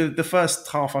 I mean, the first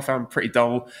half I found pretty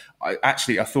dull. I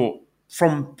thought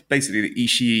from basically the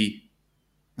Ishii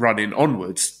running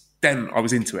onwards, then I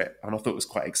was into it and I thought it was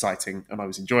quite exciting and I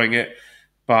was enjoying it.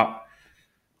 But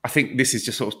I think this is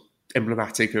just sort of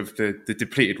emblematic of the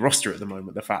depleted roster at the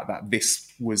moment, the fact that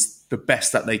this was the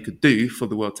best that they could do for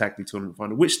the World Tag League Tournament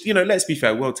final, which, let's be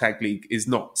fair, World Tag League is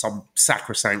not some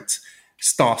sacrosanct,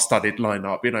 star-studded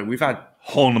lineup. We've had...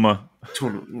 Honma.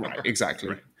 Right, exactly.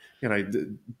 Right.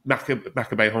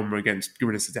 Makabe Honma against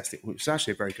Gorilla Sadistic, which is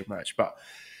actually a very good match. But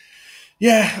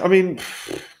yeah, I mean...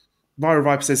 Myra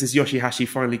Viper says, is Yoshihashi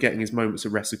finally getting his moments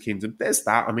of Wrestle Kingdom? There's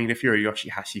that. I mean, if you're a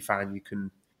Yoshihashi fan, you can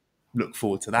look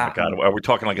forward to that. Oh my God, we're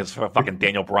talking like it's fucking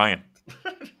Daniel Bryan.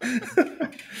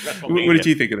 What did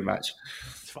you think of the match?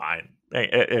 It's fine.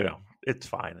 Hey, it's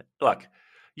fine. Look,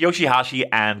 Yoshihashi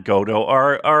and Goto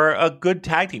are a good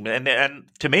tag team, and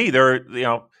to me, they're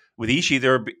with Ishii,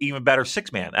 they're even better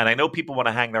six-man. And I know people want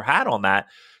to hang their hat on that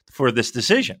for this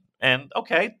decision. And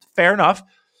okay, fair enough,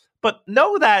 but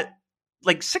know that.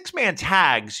 Like six-man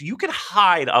tags, you can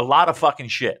hide a lot of fucking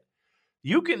shit.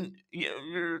 You can,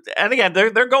 and again,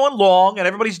 they're going long, and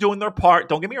everybody's doing their part.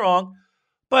 Don't get me wrong,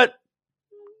 but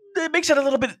it makes it a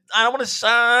little bit. I don't want to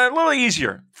a little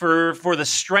easier for the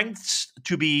strengths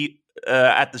to be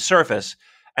at the surface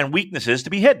and weaknesses to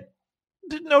be hidden.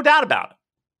 No doubt about it.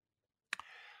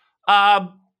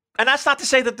 And that's not to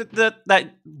say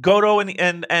that Goto and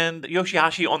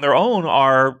Yoshihashi on their own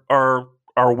are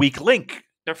a weak link.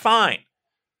 They're fine.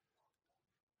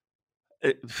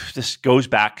 This goes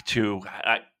back to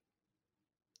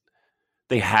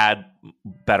they had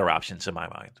better options in my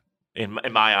mind.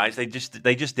 In my eyes, they just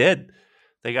did.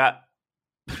 They got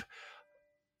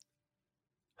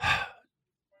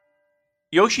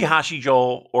Yoshihashi,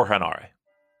 Joel, or Hanare?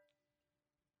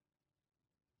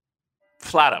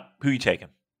 Flat up, who you taking?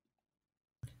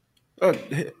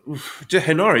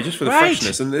 Hinari, just for the Right.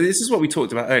 freshness. And this is what we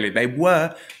talked about earlier. There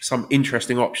were some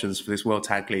interesting options for this World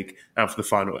Tag League and for the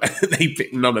final. They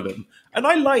picked none of them. And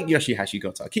I like Yoshihashi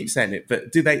Goto. I keep saying it,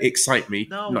 but do they excite me?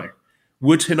 No.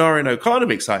 Would Hinari and Okada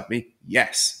excite me?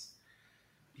 Yes.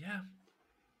 Yeah.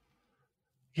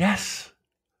 Yes.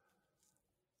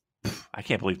 I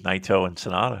can't believe Naito and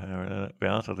Sonata, to be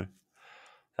honest with you.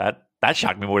 That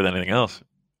shocked me more than anything else.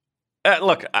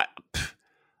 Look,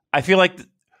 I feel like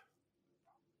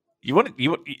you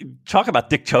talk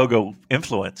about Dick Togo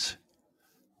influence.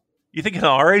 You think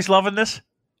Hinare's loving this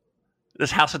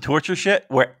House of Torture shit,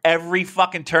 where every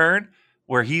fucking turn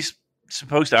where he's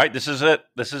supposed to, all right, this is it.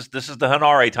 This is the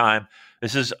Hinare time.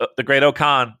 This is the Great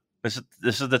Okan. This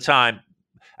is the time.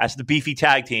 That's the beefy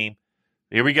tag team.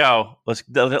 Here we go. Let's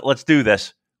do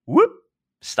this. Whoop!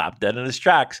 Stop dead in his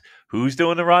tracks. Who's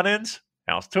doing the run-ins?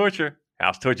 House Torture.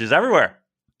 House Torture's everywhere.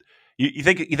 You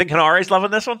think Hinare's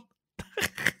loving this one?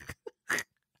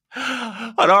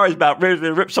 Hinare's about ready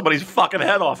to rip somebody's fucking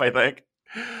head off, I think.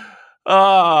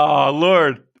 Oh,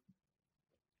 Lord.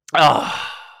 Oh.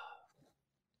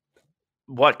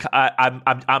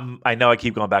 I know I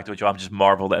keep going back to it, Joe. I'm just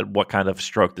marveled at what kind of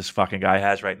stroke this fucking guy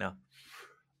has right now.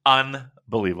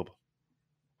 Unbelievable.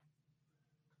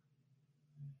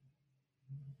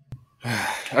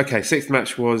 Okay, sixth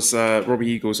match was Robbie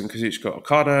Eagles and Kazuchika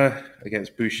Okada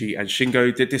against Bushi and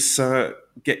Shingo. Did this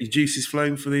get your juices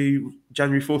flowing for the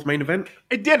January 4th main event?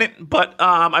 It didn't, but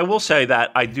I will say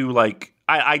that I do like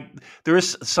there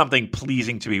is something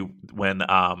pleasing to me when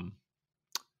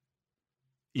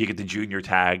you get the junior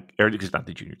tag, or it's not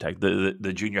the junior tag,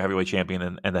 the junior heavyweight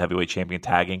champion and the heavyweight champion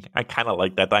tagging. I kind of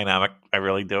like that dynamic. I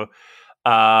really do.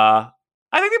 I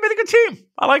think they made a good team.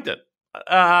 I liked it.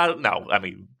 No, I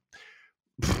mean,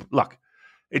 look,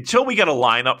 until we get a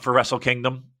lineup for Wrestle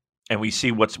Kingdom and we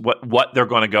see what they're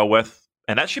going to go with,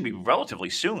 and that should be relatively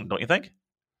soon, don't you think?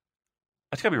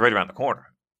 That's going to be right around the corner.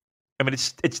 I mean,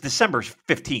 it's December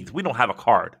 15th. We don't have a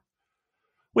card.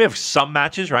 We have some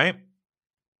matches, right?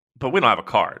 But we don't have a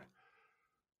card.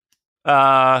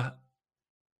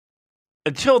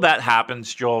 Until that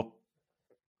happens, Joel,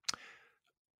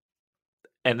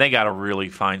 and they got to really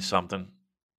find something.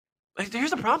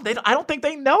 Here's the problem. I don't think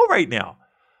they know right now.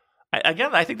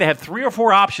 I think they have 3 or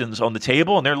 4 options on the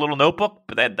table in their little notebook,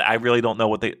 but I really don't know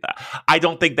what I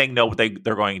don't think they know what they're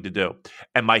going to do.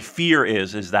 And my fear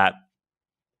is that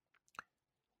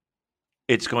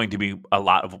it's going to be a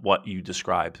lot of what you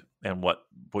described and what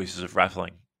Voices of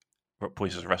Wrestling,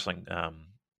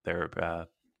 their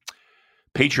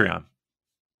Patreon.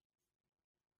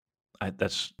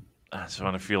 That's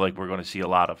what I feel like we're going to see a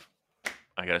lot of.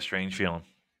 I got a strange feeling.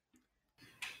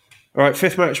 All right,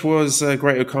 fifth match was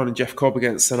Great Okan and Jeff Cobb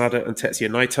against Sanada and Tetsuya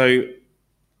Naito.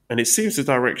 And it seems the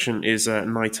direction is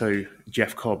Naito,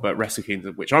 Jeff Cobb at Wrestle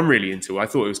Kingdom, which I'm really into. I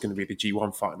thought it was going to be the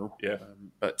G1 final. Yeah.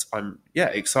 But I'm,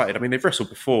 excited. I mean, they've wrestled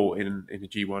before in the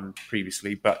G1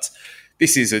 previously, but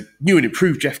this is a new and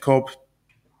improved Jeff Cobb.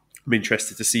 I'm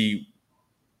interested to see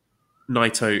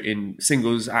Naito in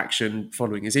singles action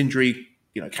following his injury.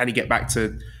 Can he get back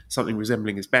to something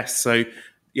resembling his best? So,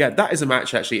 yeah, that is a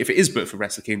match, actually, if it is booked for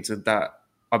Wrestle Kingdom, that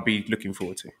I'd be looking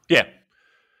forward to. Yeah.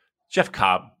 Jeff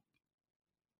Cobb.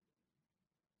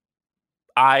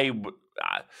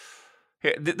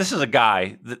 This is a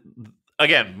guy that,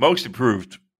 again, most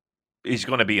improved. He's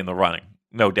going to be in the running,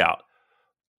 no doubt.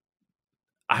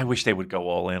 I wish they would go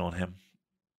all in on him.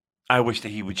 I wish that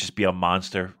he would just be a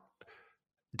monster,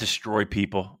 destroy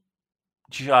people,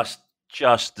 just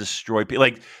destroy people.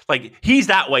 Like he's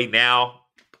that way now.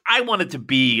 I want it to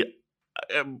be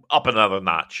up another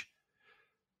notch.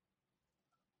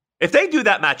 If they do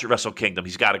that match at Wrestle Kingdom,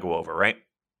 he's got to go over, right?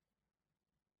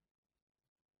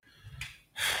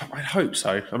 I hope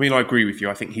so. I mean, I agree with you.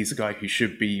 I think he's a guy who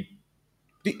should be...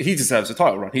 He deserves a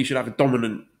title run. He should have a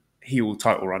dominant heel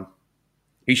title run.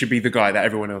 He should be the guy that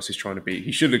everyone else is trying to beat.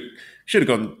 He should have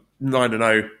gone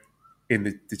 9-0 in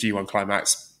the G1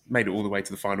 climax, made it all the way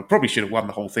to the final. Probably should have won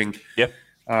the whole thing. Yep.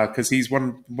 Because he's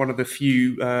one of the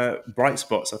few bright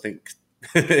spots, I think,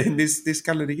 in this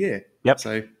calendar year. Yep.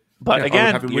 So, but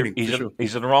again, sure.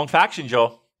 He's in the wrong faction,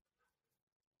 Joel.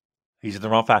 He's in the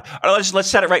wrong faction. All right, let's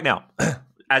set it right now.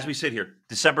 As we sit here,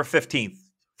 December 15th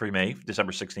for me,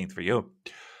 December 16th for you.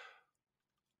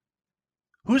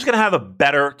 Who's going to have a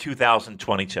better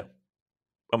 2022?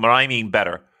 And what I mean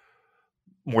better,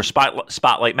 more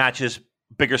spotlight matches,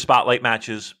 bigger spotlight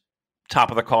matches, top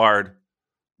of the card,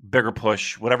 bigger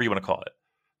push, whatever you want to call it.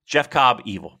 Jeff Cobb,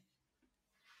 Evil.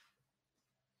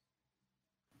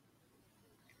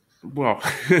 Well,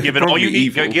 Given all you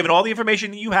need, evil. given all the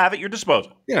information you have at your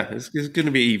disposal. Yeah, it's going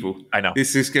to be evil. I know.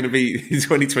 This is going to be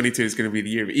 2022 is going to be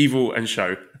the year of evil and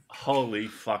show. Holy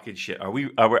fucking shit!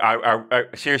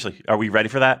 Seriously? Are we ready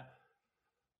for that?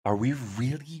 Are we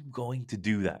really going to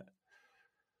do that?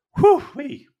 Whew!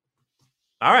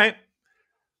 All right.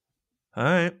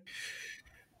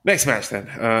 Next match then.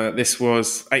 This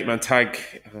was 8-man tag.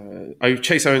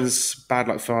 Chase Owens, Bad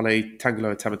Luck Fale,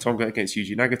 Tangaloa Tamatonga against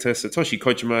Yuji Nagata, Satoshi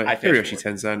Kojima, Hiroshi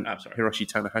Tenzan, Hiroshi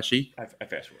Tanahashi. I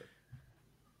fast forward.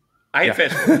 I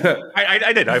fast forward.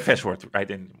 I did. I fast forward. I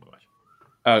didn't watch.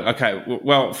 Okay.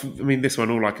 Well, I mean, this one,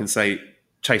 all I can say,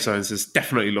 Chase Owens has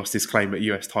definitely lost his claim at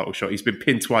US title shot. He's been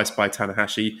pinned twice by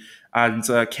Tanahashi, and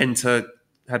Kenta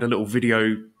had a little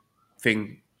video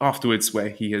thing afterwards where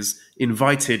he has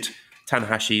invited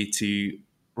Tanahashi to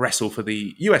wrestle for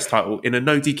the US title in a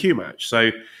no DQ match.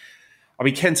 So, I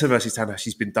mean, Kenta versus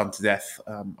Tanahashi's been done to death.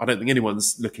 I don't think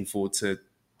anyone's looking forward to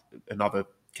another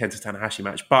Kenta Tanahashi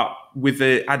match. But with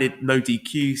the added no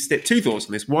DQ step, two thoughts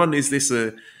on this. One, is this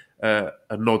a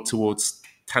nod towards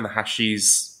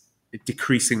Tanahashi's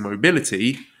decreasing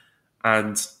mobility?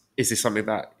 And is this something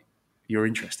that you're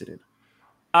interested in?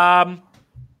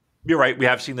 You're right. We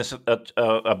have seen this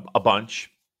a bunch.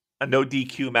 A no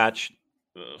DQ match.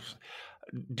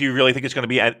 Do you really think it's going to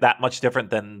be that much different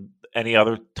than any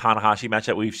other Tanahashi match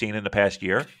that we've seen in the past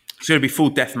year? It's going to be full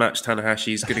death match.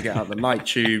 Tanahashi's going to get out the light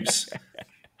tubes,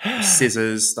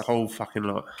 scissors, the whole fucking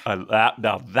lot.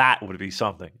 Now that would be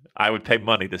something. I would pay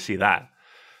money to see that.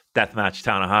 Deathmatch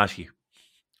Tanahashi.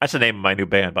 That's the name of my new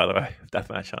band, by the way.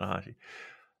 Deathmatch Tanahashi.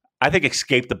 I think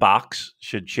Escape the Box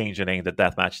should change the name to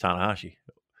Deathmatch Tanahashi.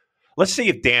 Let's see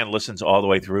if Dan listens all the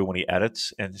way through when he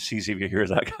edits and sees if he hears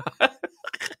that guy.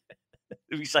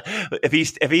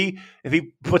 if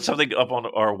he puts something up on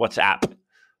our WhatsApp,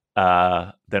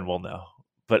 then we'll know.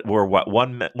 But we're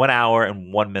 1 hour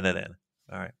and 1 minute in.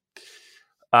 All right.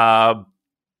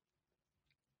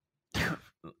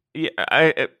 Yeah,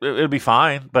 it'll be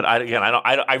fine. But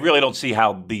I really don't see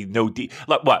how the no D.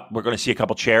 Like what? We're going to see a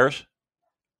couple chairs.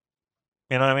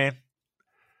 You know what I mean?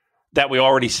 That we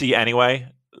already see anyway.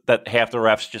 That half the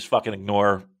refs just fucking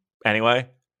ignore anyway.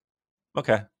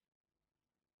 Okay.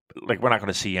 Like, we're not going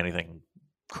to see anything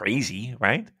crazy,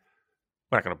 right?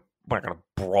 We're not gonna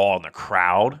brawl in the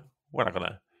crowd. We're not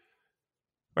gonna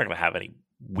have any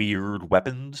weird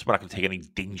weapons. We're not gonna take any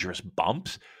dangerous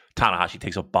bumps. Tanahashi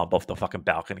takes a bump off the fucking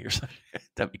balcony or something.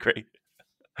 That'd be great.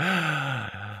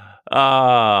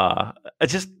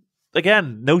 It's just,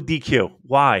 again, no DQ.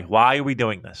 Why? Why are we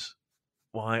doing this?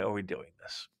 Why are we doing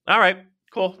this? All right,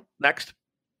 cool. Next.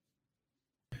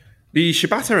 The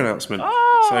Shibata announcement.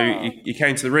 Oh. So he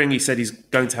came to the ring. He said he's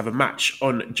going to have a match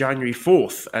on January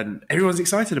 4th, and everyone's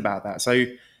excited about that. So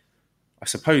I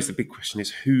suppose the big question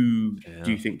is, who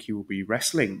do you think he will be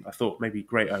wrestling? I thought maybe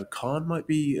Great Khan might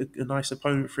be a nice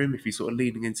opponent for him if he's sort of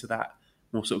leaning into that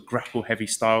more sort of grapple-heavy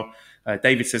style.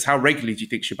 David says, how regularly do you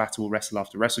think Shibata will wrestle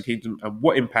after Wrestle Kingdom, and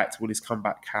what impact will his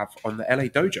comeback have on the LA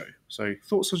Dojo? So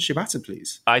thoughts on Shibata,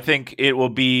 please? I think it will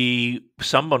be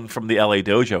someone from the LA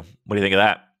Dojo. What do you think of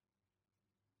that?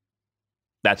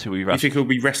 That's who we wrestle. You think he'll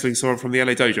be wrestling someone from the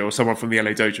LA Dojo, or someone from the LA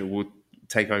Dojo will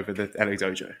take over the LA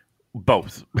Dojo?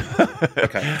 Both.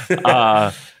 Okay.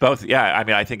 Both. Yeah. I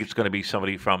mean, I think it's going to be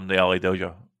somebody from the LA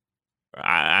Dojo.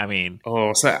 I mean,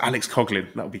 so Alex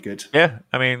Coughlin, that would be good. Yeah.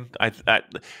 I mean,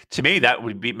 to me, that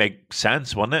would make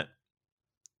sense, wouldn't it?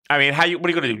 I mean, what are you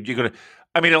going to do? You're going to,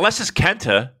 I mean, unless it's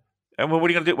Kenta, and what are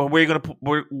you going to do? Where are you going to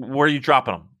where are you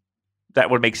dropping him?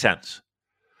 That would make sense.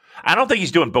 I don't think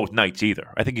he's doing both nights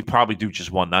either. I think he'd probably do just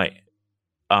one night.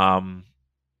 I'm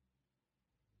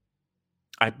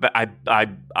not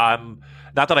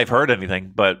that I've heard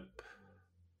anything, but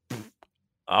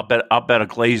I'll bet a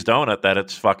glazed donut that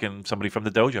it's fucking somebody from the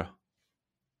dojo.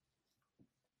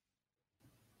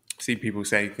 See people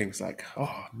saying things like,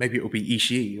 "Oh, maybe it will be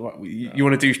Ishii." What, you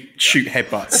want to do shoot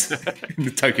headbutts in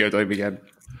the Tokyo Dome again?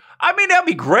 I mean, that'd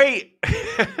be great.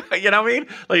 You know what I mean?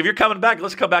 Like, if you're coming back,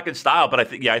 let's come back in style. But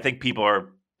I think people are,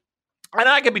 and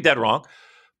I could be dead wrong,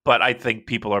 but I think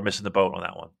people are missing the boat on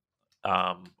that one.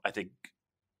 I think,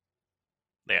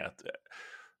 yeah.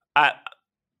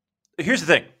 Here's the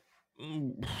thing.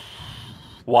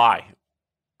 Why?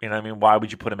 You know what I mean? Why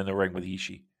would you put him in the ring with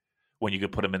Ishii when you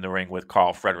could put him in the ring with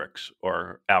Carl Fredericks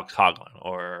or Alex Coughlin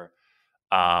or,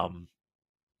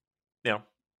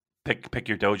 pick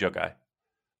your dojo guy.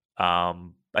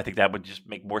 I think that would just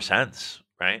make more sense,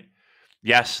 right?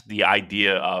 Yes, the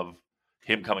idea of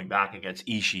him coming back against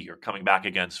Ishii or coming back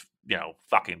against,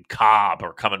 fucking Cobb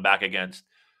or coming back against,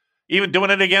 even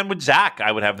doing it again with Zach,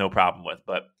 I would have no problem with.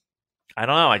 But I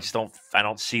don't know. I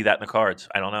don't see that in the cards.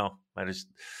 I don't know.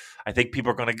 I think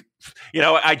people are going to,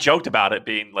 I joked about it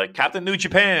being like Captain New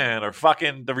Japan or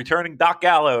fucking the returning Doc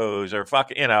Gallows or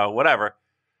fucking, whatever.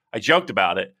 I joked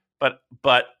about it,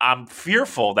 but I'm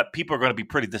fearful that people are going to be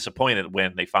pretty disappointed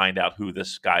when they find out who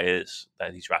this guy is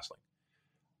that he's wrestling.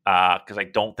 Because I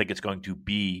don't think it's going to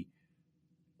be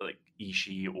like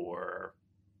Ishii or,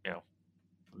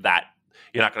 that.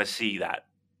 You're not going to see that.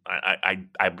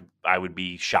 I would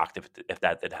be shocked if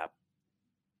that did happen.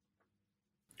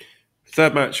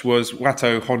 Third match was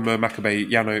Wato, Honma, Makabe,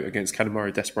 Yano against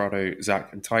Kanemaru, Desperado,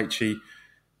 Zack, and Taichi.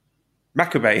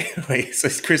 Makabe, so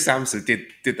Chris Sampson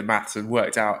did the maths and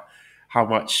worked out how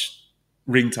much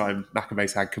ring time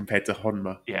Makabe's had compared to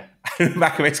Honma. Yeah.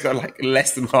 Makabe's got like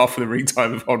less than half of the ring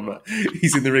time of Honma.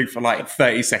 He's in the ring for like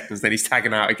 30 seconds, then he's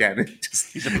tagging out again and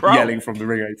just he's a pro. Yelling from the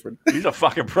ring apron. He's a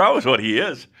fucking pro is what he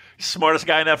is. Smartest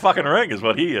guy in that fucking ring is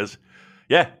what he is.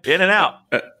 Yeah, in and out.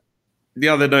 The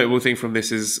other notable thing from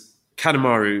this is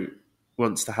Kanemaru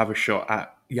wants to have a shot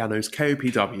at Yano's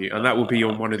KOPW, and that will be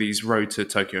on one of these Road to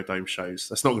Tokyo Dome shows.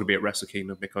 That's not going to be at Wrestle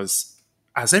Kingdom because,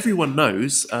 as everyone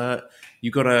knows,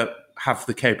 you got to have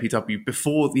the KOPW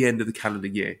before the end of the calendar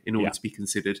year in order to be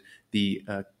considered the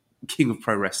king of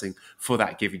pro wrestling for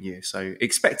that given year. So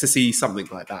expect to see something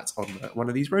like that on one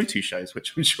of these Road to shows,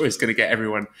 which I'm sure is going to get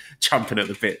everyone chomping at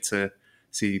the bit to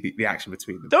see the action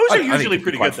between them. Those are usually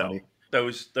pretty good, funny.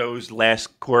 Though. Those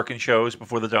last Corkin shows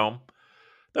before the Dome.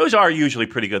 Those are usually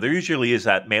pretty good. There usually is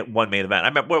that one main event. I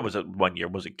remember, what was it one year?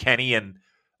 Was it Kenny and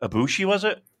Ibushi, was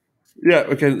it? Yeah,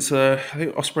 against I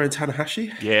think Ospreay and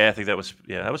Tanahashi. Yeah, I think that was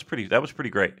pretty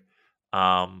great.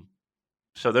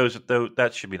 So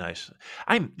that should be nice.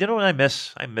 You know what I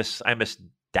miss? I miss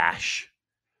Dash.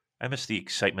 I miss the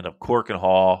excitement of Cork and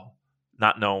Hall,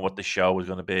 not knowing what the show was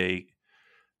going to be,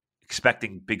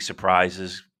 expecting big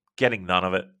surprises, getting none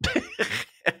of it.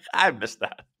 I miss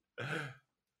that.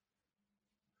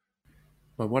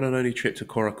 My one and only trip to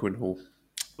Korakuen Hall.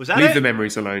 Was that Leave the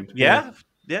memories alone. Yeah.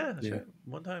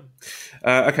 One time.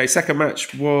 Okay, second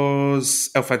match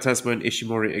was El Fantasma and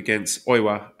Ishimori against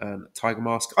Oiwa and Tiger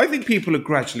Mask. I think people are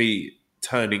gradually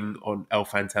turning on El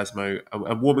Fantasma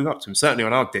and warming up to him. Certainly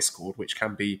on our Discord, which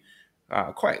can be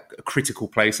quite a critical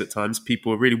place at times.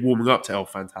 People are really warming up to El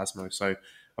Fantasma. So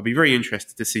I'll be very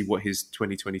interested to see what his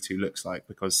 2022 looks like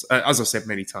because, as I've said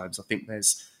many times, I think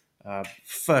there's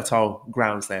fertile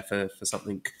grounds there for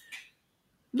something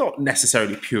not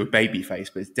necessarily pure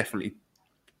babyface, but it's definitely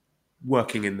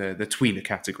working in the tweener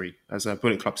category as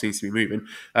Bullet Club seems to be moving.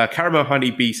 Caramel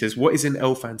Honey B says, what is in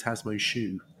El Fantasmo's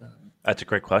shoe? That's a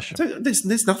great question. So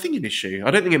there's nothing in his shoe. I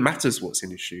don't think it matters what's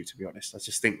in his shoe, to be honest. I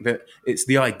just think that it's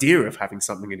the idea of having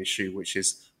something in his shoe which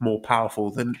is more powerful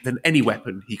than any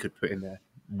weapon he could put in there.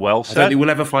 Well said. I don't think we'll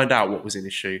ever find out what was in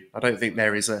his shoe. I don't think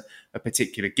there is a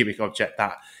particular gimmick object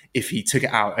that if he took it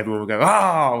out, everyone would go,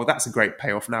 oh, well, that's a great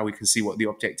payoff. Now we can see what the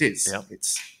object is. Yep.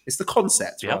 It's the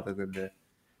concept rather than the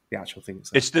actual thing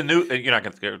itself. It's the new, you're not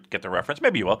going to get the reference.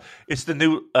 Maybe you will. It's the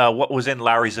new, what was in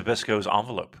Larry Zbyszko's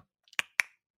envelope.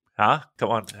 Huh?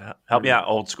 Come on. Help me out,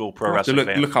 old school pro wrestling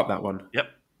fan. Look up that one. Yep.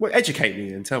 Well, educate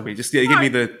me and tell me. Just give me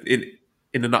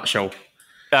in a nutshell.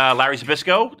 Larry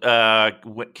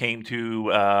Zbyszko came to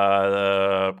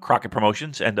Crockett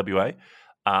Promotions, NWA.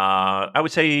 I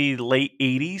would say late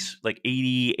 80s, like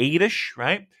 88-ish,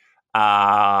 right?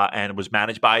 And was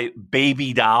managed by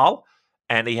Baby Doll.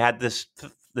 And he had this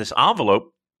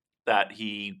envelope that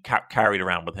he carried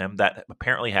around with him that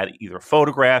apparently had either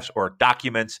photographs or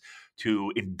documents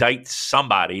to indict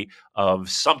somebody of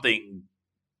something,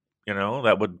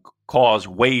 that would cause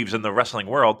waves in the wrestling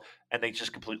world. And they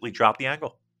just completely dropped the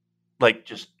angle.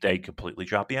 They completely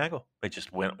dropped the angle.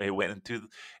 It went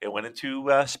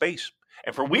into space.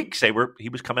 And for weeks he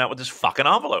was coming out with this fucking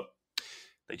envelope.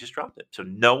 They just dropped it. So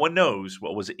no one knows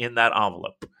what was in that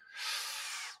envelope.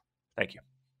 Thank you.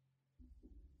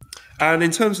 And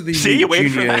in terms of the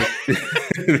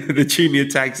the junior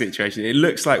tag situation, it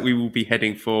looks like we will be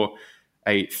heading for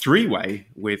a three-way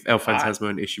with El Fantasma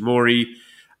and Ishimori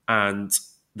and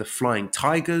the Flying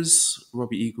Tigers,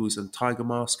 Robbie Eagles and Tiger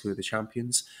Mask, who are the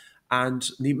champions, and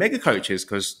the mega coaches,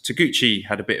 because Taguchi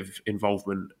had a bit of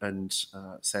involvement and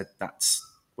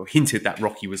hinted that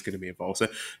Rocky was going to be involved. So,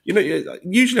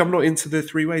 usually I'm not into the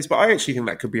three ways, but I actually think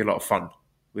that could be a lot of fun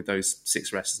with those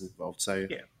 6 wrestlers involved. So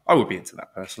I would be into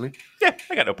that personally. Yeah,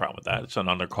 I got no problem with that. It's an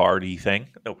undercard-y thing.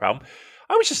 No problem.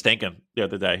 I was just thinking the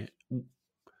other day,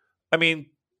 I mean,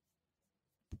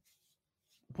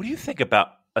 what do you think about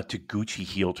a Taguchi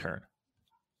heel turn?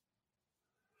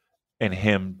 And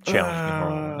him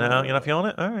challenging No, you're not feeling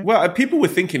it? All right. Well, people were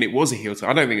thinking it was a heel turn.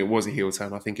 I don't think it was a heel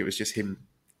turn. I think it was just him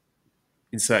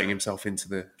inserting himself into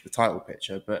the title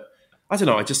picture. But I don't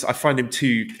know. I find him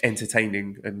too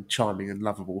entertaining and charming and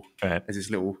lovable Right. as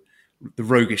the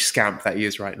roguish scamp that he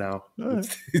is right now.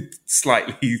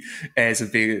 Slightly airs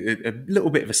of being a little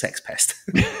bit of a sex pest.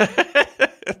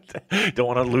 Don't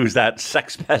want to lose that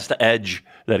sex pest edge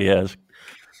that he has.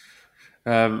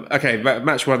 Okay,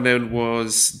 match one then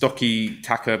was Doki,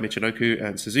 Taka, Michinoku,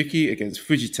 and Suzuki against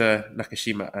Fujita,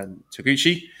 Nakashima, and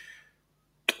Toguchi.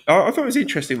 I thought it was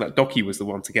interesting that Doki was the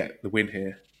one to get the win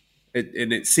here.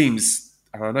 And it seems,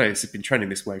 I don't know, it's been trending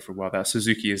this way for a while, that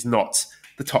Suzuki is not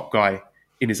the top guy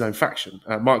in his own faction.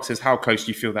 Mark says, how close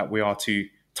do you feel that we are to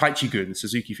Taichi-gun?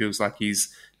 Suzuki feels like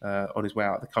he's on his way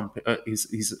out the company.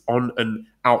 He's on and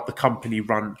out the company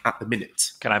run at the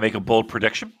minute. Can I make a bold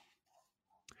prediction?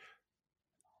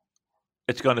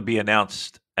 It's going to be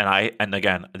announced, and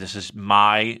again, this is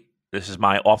my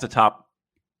off the top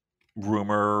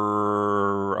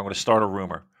rumor. I'm going to start a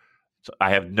rumor. So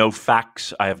I have no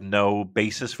facts. I have no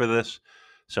basis for this.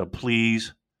 So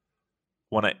please,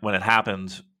 when it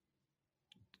happens,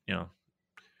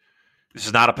 this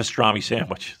is not a pastrami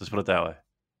sandwich. Let's put it that way.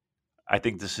 I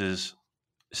think this is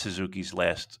Suzuki's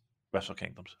last Wrestle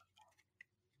Kingdoms.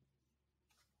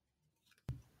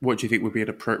 What do you think would be an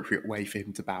appropriate way for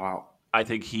him to bow out? I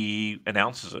think he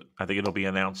announces it. I think it'll be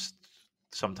announced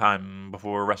sometime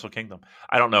before Wrestle Kingdom.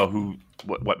 I don't know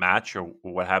what match or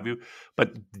what have you,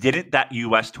 but didn't that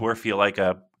U.S. tour feel like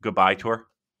a goodbye tour?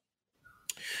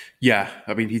 Yeah,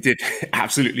 I mean, he did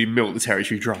absolutely milk the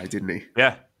territory dry, didn't he?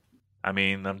 Yeah. I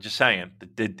mean, I'm just saying,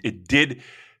 it did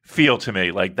feel to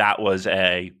me like that was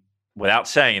without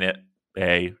saying it,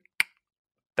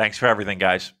 thanks for everything,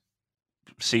 guys.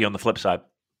 See you on the flip side.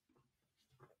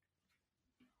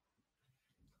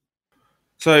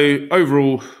 So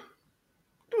overall,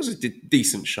 it was a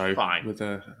decent show. Fine. With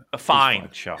a fine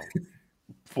show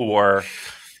for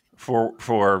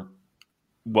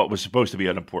what was supposed to be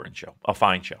an important show. A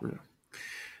fine show. Yeah.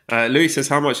 Louis says,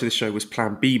 how much of this show was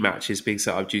Plan B matches being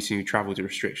set up due to new travel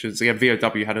restrictions? Again,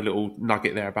 VOW had a little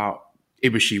nugget there about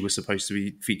Ibushi was supposed to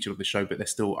be featured on the show, but they're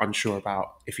still unsure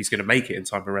about if he's going to make it in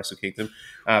time for Wrestle Kingdom.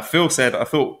 Phil said, I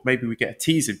thought maybe we get a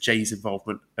tease of Jay's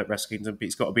involvement at Wrestle Kingdom, but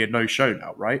it's got to be a no-show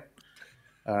now, right?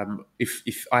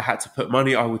 If I had to put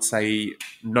money, I would say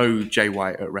no Jay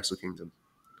White at Wrestle Kingdom.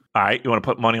 All right, you want to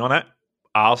put money on that?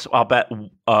 I'll bet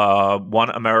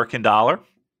 $1 American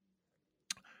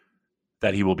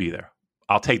that he will be there.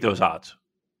 I'll take those odds.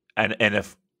 And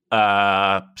if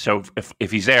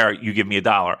he's there, you give me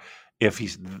 $1. If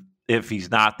he's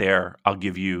not there, I'll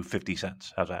give you 50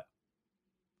 cents. How's that?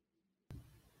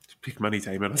 It's big money,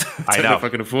 Taman. I don't know know if I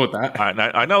can afford that.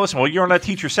 I know. Listen, well, you're on a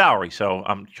teacher's salary, so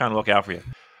I'm trying to look out for you.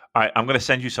 All right, I'm going to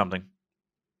send you something.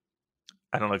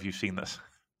 I don't know if you've seen this.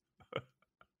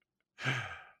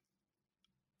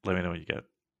 Let me know what you get.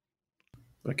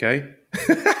 Okay.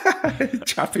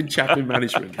 Chappin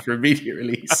Management for immediate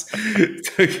release.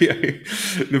 Tokyo.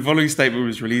 The following statement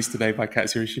was released today by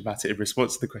Katsura Shibata in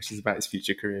response to the questions about his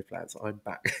future career plans. I'm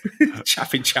back.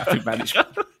 Chappin Management.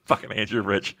 Fucking Andrew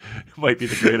Rich might be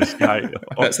the greatest guy.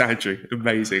 That's Andrew.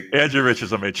 Amazing. Andrew Rich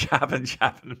is amazing.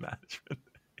 Chappin Management.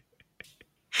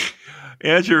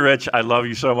 Andrew Rich, I love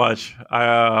you so much.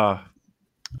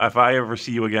 If I ever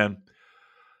see you again,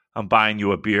 I'm buying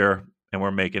you a beer and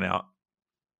we're making out.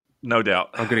 No doubt.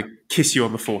 I'm going to kiss you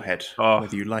on the forehead,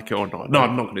 whether you like it or not. No,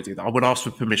 I'm not going to do that. I would ask for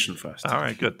permission first. All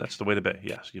right, good. That's the way to be.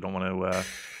 Yes, you don't want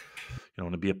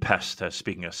to be a pest.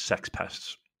 Speaking of sex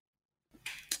pests.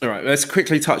 All right, let's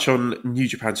quickly touch on New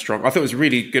Japan Strong. I thought it was a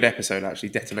really good episode, actually,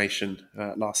 Detonation,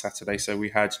 last Saturday. So we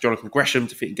had Jonathan Gresham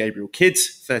defeating Gabriel Kidd,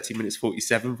 30 minutes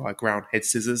 47 via ground head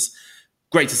scissors.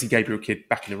 Great to see Gabriel Kidd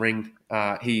back in the ring.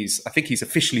 I think he's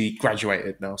officially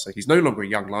graduated now, so he's no longer a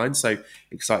young lion. So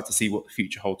excited to see what the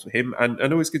future holds for him. And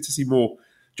always good to see more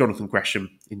Jonathan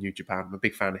Gresham in New Japan. I'm a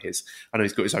big fan of his. I know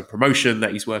he's got his own promotion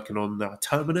that he's working on,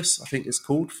 Terminus, I think it's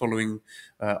called, following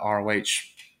ROH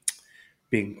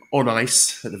being on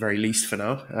ice at the very least for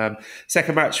now.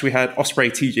 Second match, we had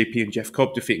Ospreay, TJP, and Jeff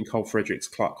Cobb defeating Cole Fredericks,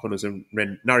 Clark Connors, and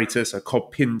Ren Narita. So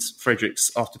Cobb pins Fredericks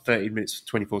after 13 minutes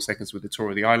 24 seconds with the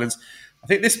Tour of the Islands. I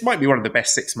think this might be one of the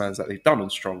best six-mans that they've done on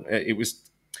Strong. It was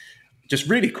just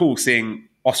really cool seeing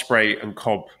Ospreay and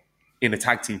Cobb in a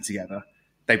tag team together.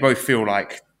 They both feel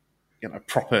like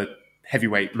proper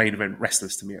heavyweight main event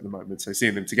wrestlers to me at the moment. So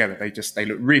seeing them together, they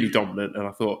look really dominant, and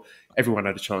I thought everyone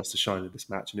had a chance to shine in this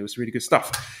match, and it was really good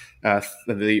stuff.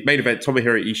 The main event,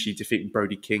 Tomohiro Ishii defeating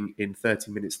Brody King in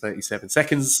 30 minutes 37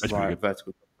 seconds via a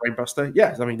vertical brainbuster.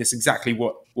 Yeah, I mean, it's exactly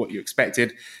what you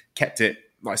expected. Kept it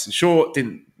nice and short,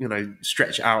 didn't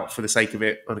stretch it out for the sake of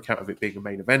it on account of it being a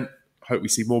main event. hope we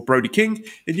see more Brody King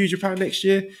in New Japan next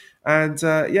year. And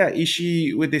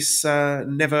Ishii with this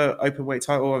never open weight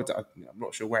title. I'm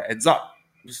not sure where it ends up.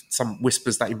 Some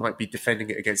whispers that he might be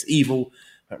defending it against Evil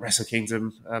at Wrestle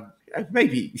Kingdom.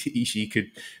 Maybe Ishii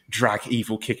could drag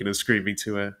Evil kicking and screaming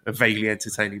to a vaguely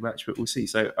entertaining match, but we'll see.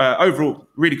 So overall,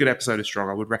 really good episode of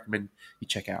Strong. I would recommend you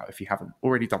check it out if you haven't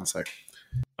already done so.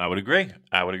 I would agree.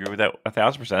 with that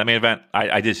 1,000%. That main event,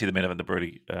 I did see the main event, the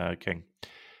Brody King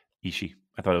Ishii.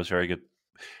 I thought it was very good.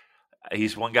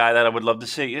 He's one guy that I would love to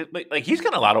see. Like he's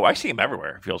got a lot of. I see him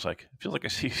everywhere. It feels like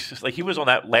he's just like he was on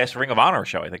that last Ring of Honor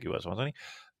show. I think he was, wasn't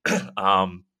he?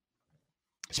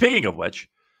 Speaking of which,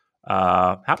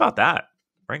 how about that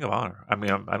Ring of Honor? I mean,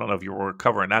 I don't know if you were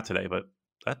covering that today, but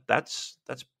that's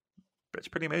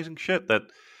pretty amazing shit. That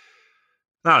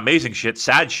not amazing shit,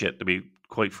 sad shit to be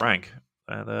quite frank.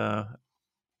 And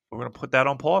we're gonna put that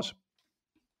on pause.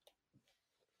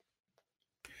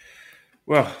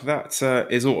 Well, that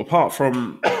is all. Apart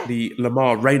from the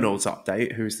Lamar Reynolds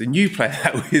update, who is the new player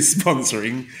that we're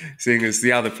sponsoring, seeing as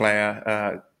the other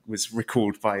player was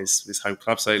recalled by his home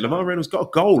club. So Lamar Reynolds got a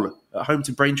goal at home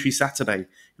to Braintree Saturday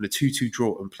in a 2-2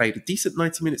 draw and played a decent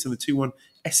 90 minutes in the 2-1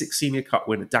 Essex Senior Cup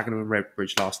win at Dagenham and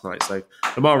Redbridge last night. So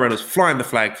Lamar Reynolds flying the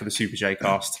flag for the Super J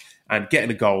cast and getting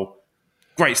a goal.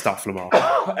 Great stuff, Lamar.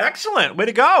 Excellent. Way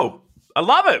to go. I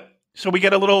love it. So we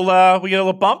get a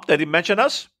little bump. Did he mention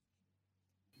us?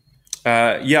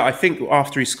 I think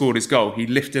after he scored his goal, he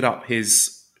lifted up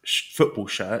his football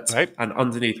shirt and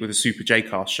underneath with a Super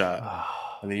J-Cast shirt.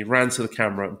 And then he ran to the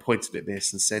camera and pointed at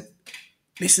this and said,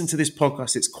 listen to this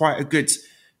podcast. It's quite a good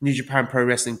New Japan Pro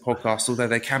Wrestling podcast, although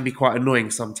they can be quite annoying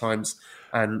sometimes.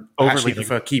 And I actually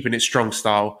prefer keeping it strong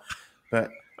style. But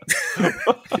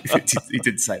he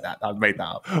didn't say that. I made that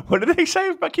up. What did he say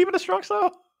about keeping it strong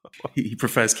style? He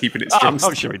prefers keeping it strong style.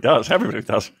 I'm sure he does. Everybody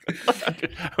does.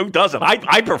 Who doesn't?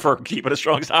 I prefer keeping it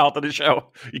strong style to the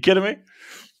show. You kidding me?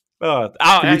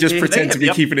 Can you just pretend to be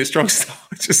keeping it strong style?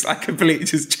 I completely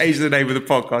just change the name of the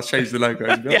podcast, change the logo.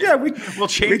 And we'll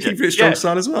change it. We're keeping it strong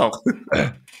style as well.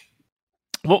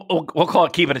 We'll call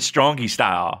it keeping it strongy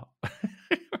style.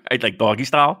 Like doggy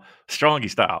style, strongy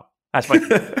style. That's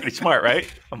pretty smart,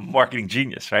 right? I'm a marketing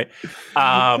genius, right?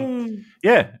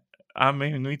 Yeah. I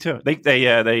mean, me too. They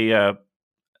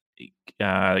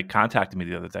contacted me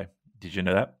the other day. Did you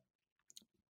know that?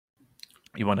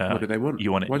 You want to? What do they want?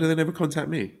 Why do they never contact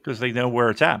me? Because they know where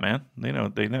it's at, man. They know.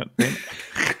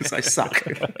 Because I suck.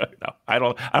 No, I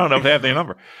don't know if they have their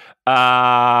number.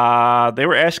 They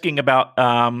were asking about.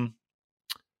 I'll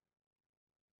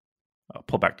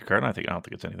pull back the curtain. I don't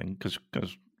think it's anything because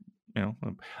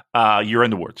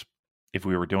year-end awards. If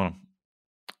we were doing them,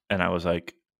 and I was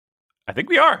like, I think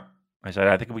we are. I said,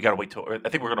 I think we got to wait till. I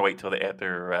think we're going to wait till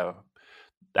after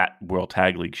that World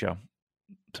Tag League show.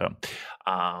 So,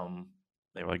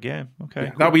 they were like, "Yeah, okay,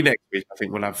 cool." That'll be next week. I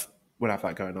think we'll have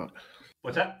that going on.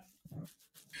 What's that?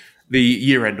 The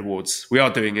year-end awards. We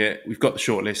are doing it. We've got the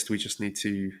shortlist. We just need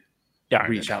to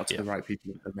reach out to the right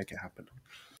people and make it happen.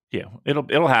 Yeah,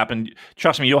 it'll happen.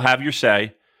 Trust me, you'll have your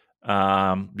say.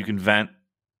 You can vent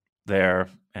there,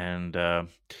 and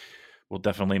we'll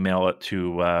definitely mail it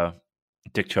to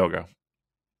Dick Chogo.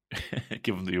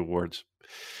 Give him the awards.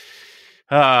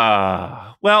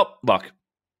 Well, look,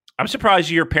 I'm surprised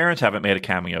your parents haven't made a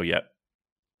cameo yet.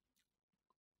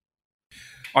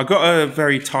 I got a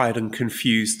very tired and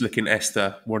confused looking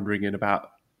Esther wandering in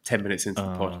about 10 minutes into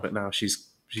the pod, but now she's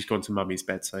gone to mummy's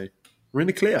bed, so we're in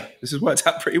the clear. This has worked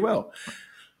out pretty well.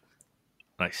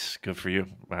 Nice. Good for you.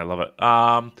 I love it.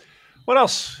 What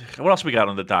else? What else we got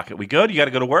on the docket? We good? You got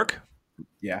to go to work?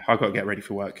 Yeah, I've got to get ready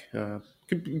for work.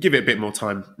 Give it a bit more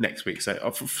time next week.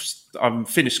 So I'm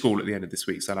finished school at the end of this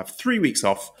week, so I'll have 3 weeks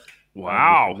off.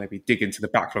 Wow. Maybe dig into the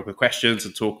backlog of questions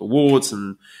and talk awards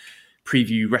and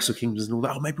preview Wrestle Kingdoms and all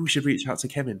that. Oh, maybe we should reach out to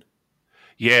Kevin.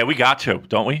 Yeah, we got to,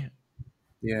 don't we?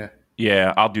 Yeah.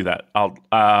 Yeah, I'll do that.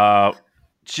 I'll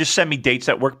just send me dates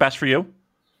that work best for you.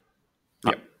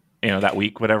 Yeah. That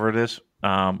week, whatever it is.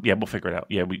 Yeah, we'll figure it out.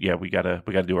 Yeah, we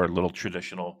gotta do our little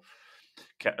traditional.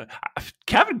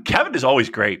 Kevin is always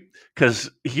great because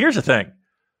here's the thing: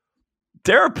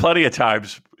 there are plenty of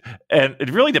times, and it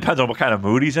really depends on what kind of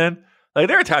mood he's in. Like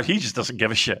there are times he just doesn't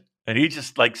give a shit, and he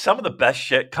just like some of the best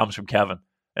shit comes from Kevin.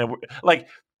 And like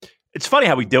it's funny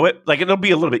how we do it. Like it'll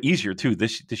be a little bit easier too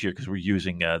this year because we're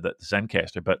using the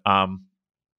Zencaster. But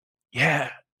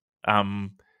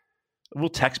we'll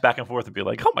text back and forth and be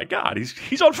like, "Oh my God,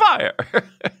 he's on fire!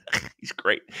 He's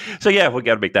great." So yeah, we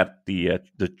got to make that the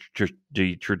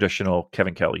traditional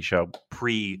Kevin Kelly show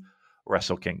pre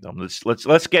Wrestle Kingdom.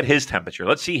 Let's get his temperature.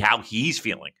 Let's see how he's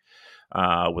feeling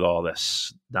with all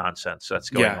this nonsense that's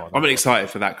going on. I'm excited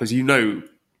for that because, you know,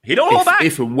 he don't hold back.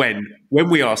 If and when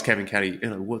we ask Kevin Kelly, you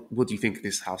know, what do you think of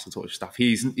this House of Torture stuff?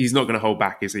 He's not going to hold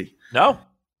back, is he? No,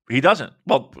 he doesn't.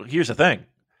 Well, here's the thing.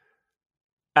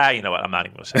 You know what? I'm not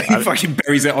even going to say it. He fucking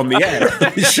buries it on the air.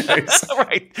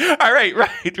 Right. All right.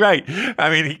 I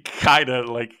mean, he kind of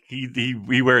like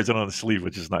he wears it on the sleeve,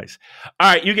 which is nice. All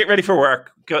right, you get ready for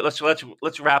work. Go, let's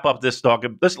wrap up this talk.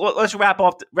 Let's wrap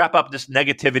up this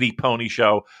negativity pony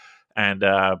show, and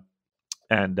I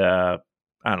don't know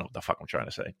what the fuck I'm trying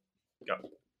to say. Go.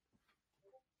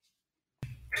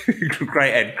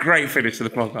 Great, Ed. Great finish to the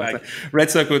podcast.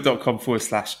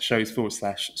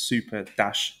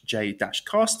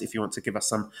 redcircle.com/super-j-cast if you want to give us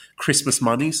some Christmas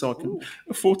money so I can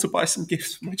afford to buy some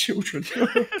gifts for my children.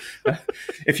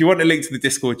 If you want a link to the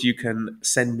Discord, you can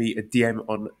send me a DM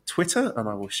on Twitter and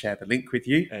I will share the link with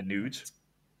you. And nudes.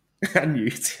 And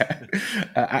nudes, yeah.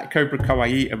 At Cobra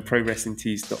Kawaii and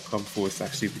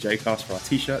ProWrestlingTees.com/SuperJcast for our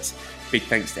t-shirts. Big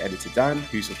thanks to editor Dan,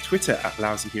 who's on Twitter at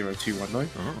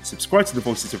LousyHero219. Subscribe to the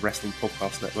Voices of Wrestling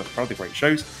Podcast Network for other great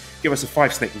shows. Give us a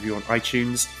 5-snake review on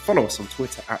iTunes. Follow us on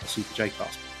Twitter at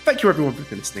SuperJcast. Thank you everyone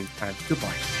for listening, and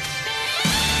goodbye.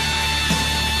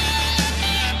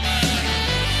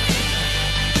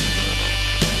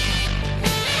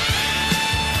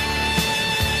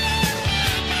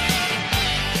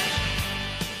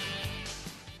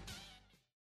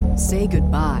 Say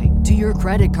goodbye to your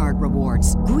credit card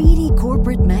rewards. Greedy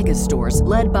corporate mega stores,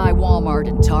 led by Walmart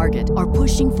and Target, are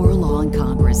pushing for a law in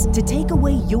Congress to take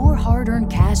away your hard-earned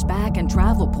cash back and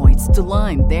travel points to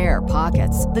line their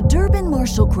pockets. The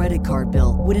Durbin-Marshall credit card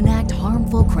bill would enact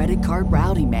harmful credit card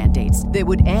routing mandates that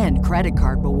would end credit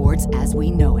card rewards as we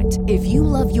know it. If you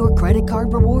love your credit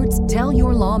card rewards, tell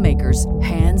your lawmakers,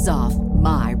 hands off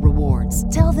my rewards.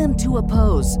 Tell them to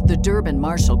oppose the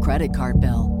Durbin-Marshall credit card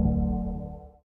bill.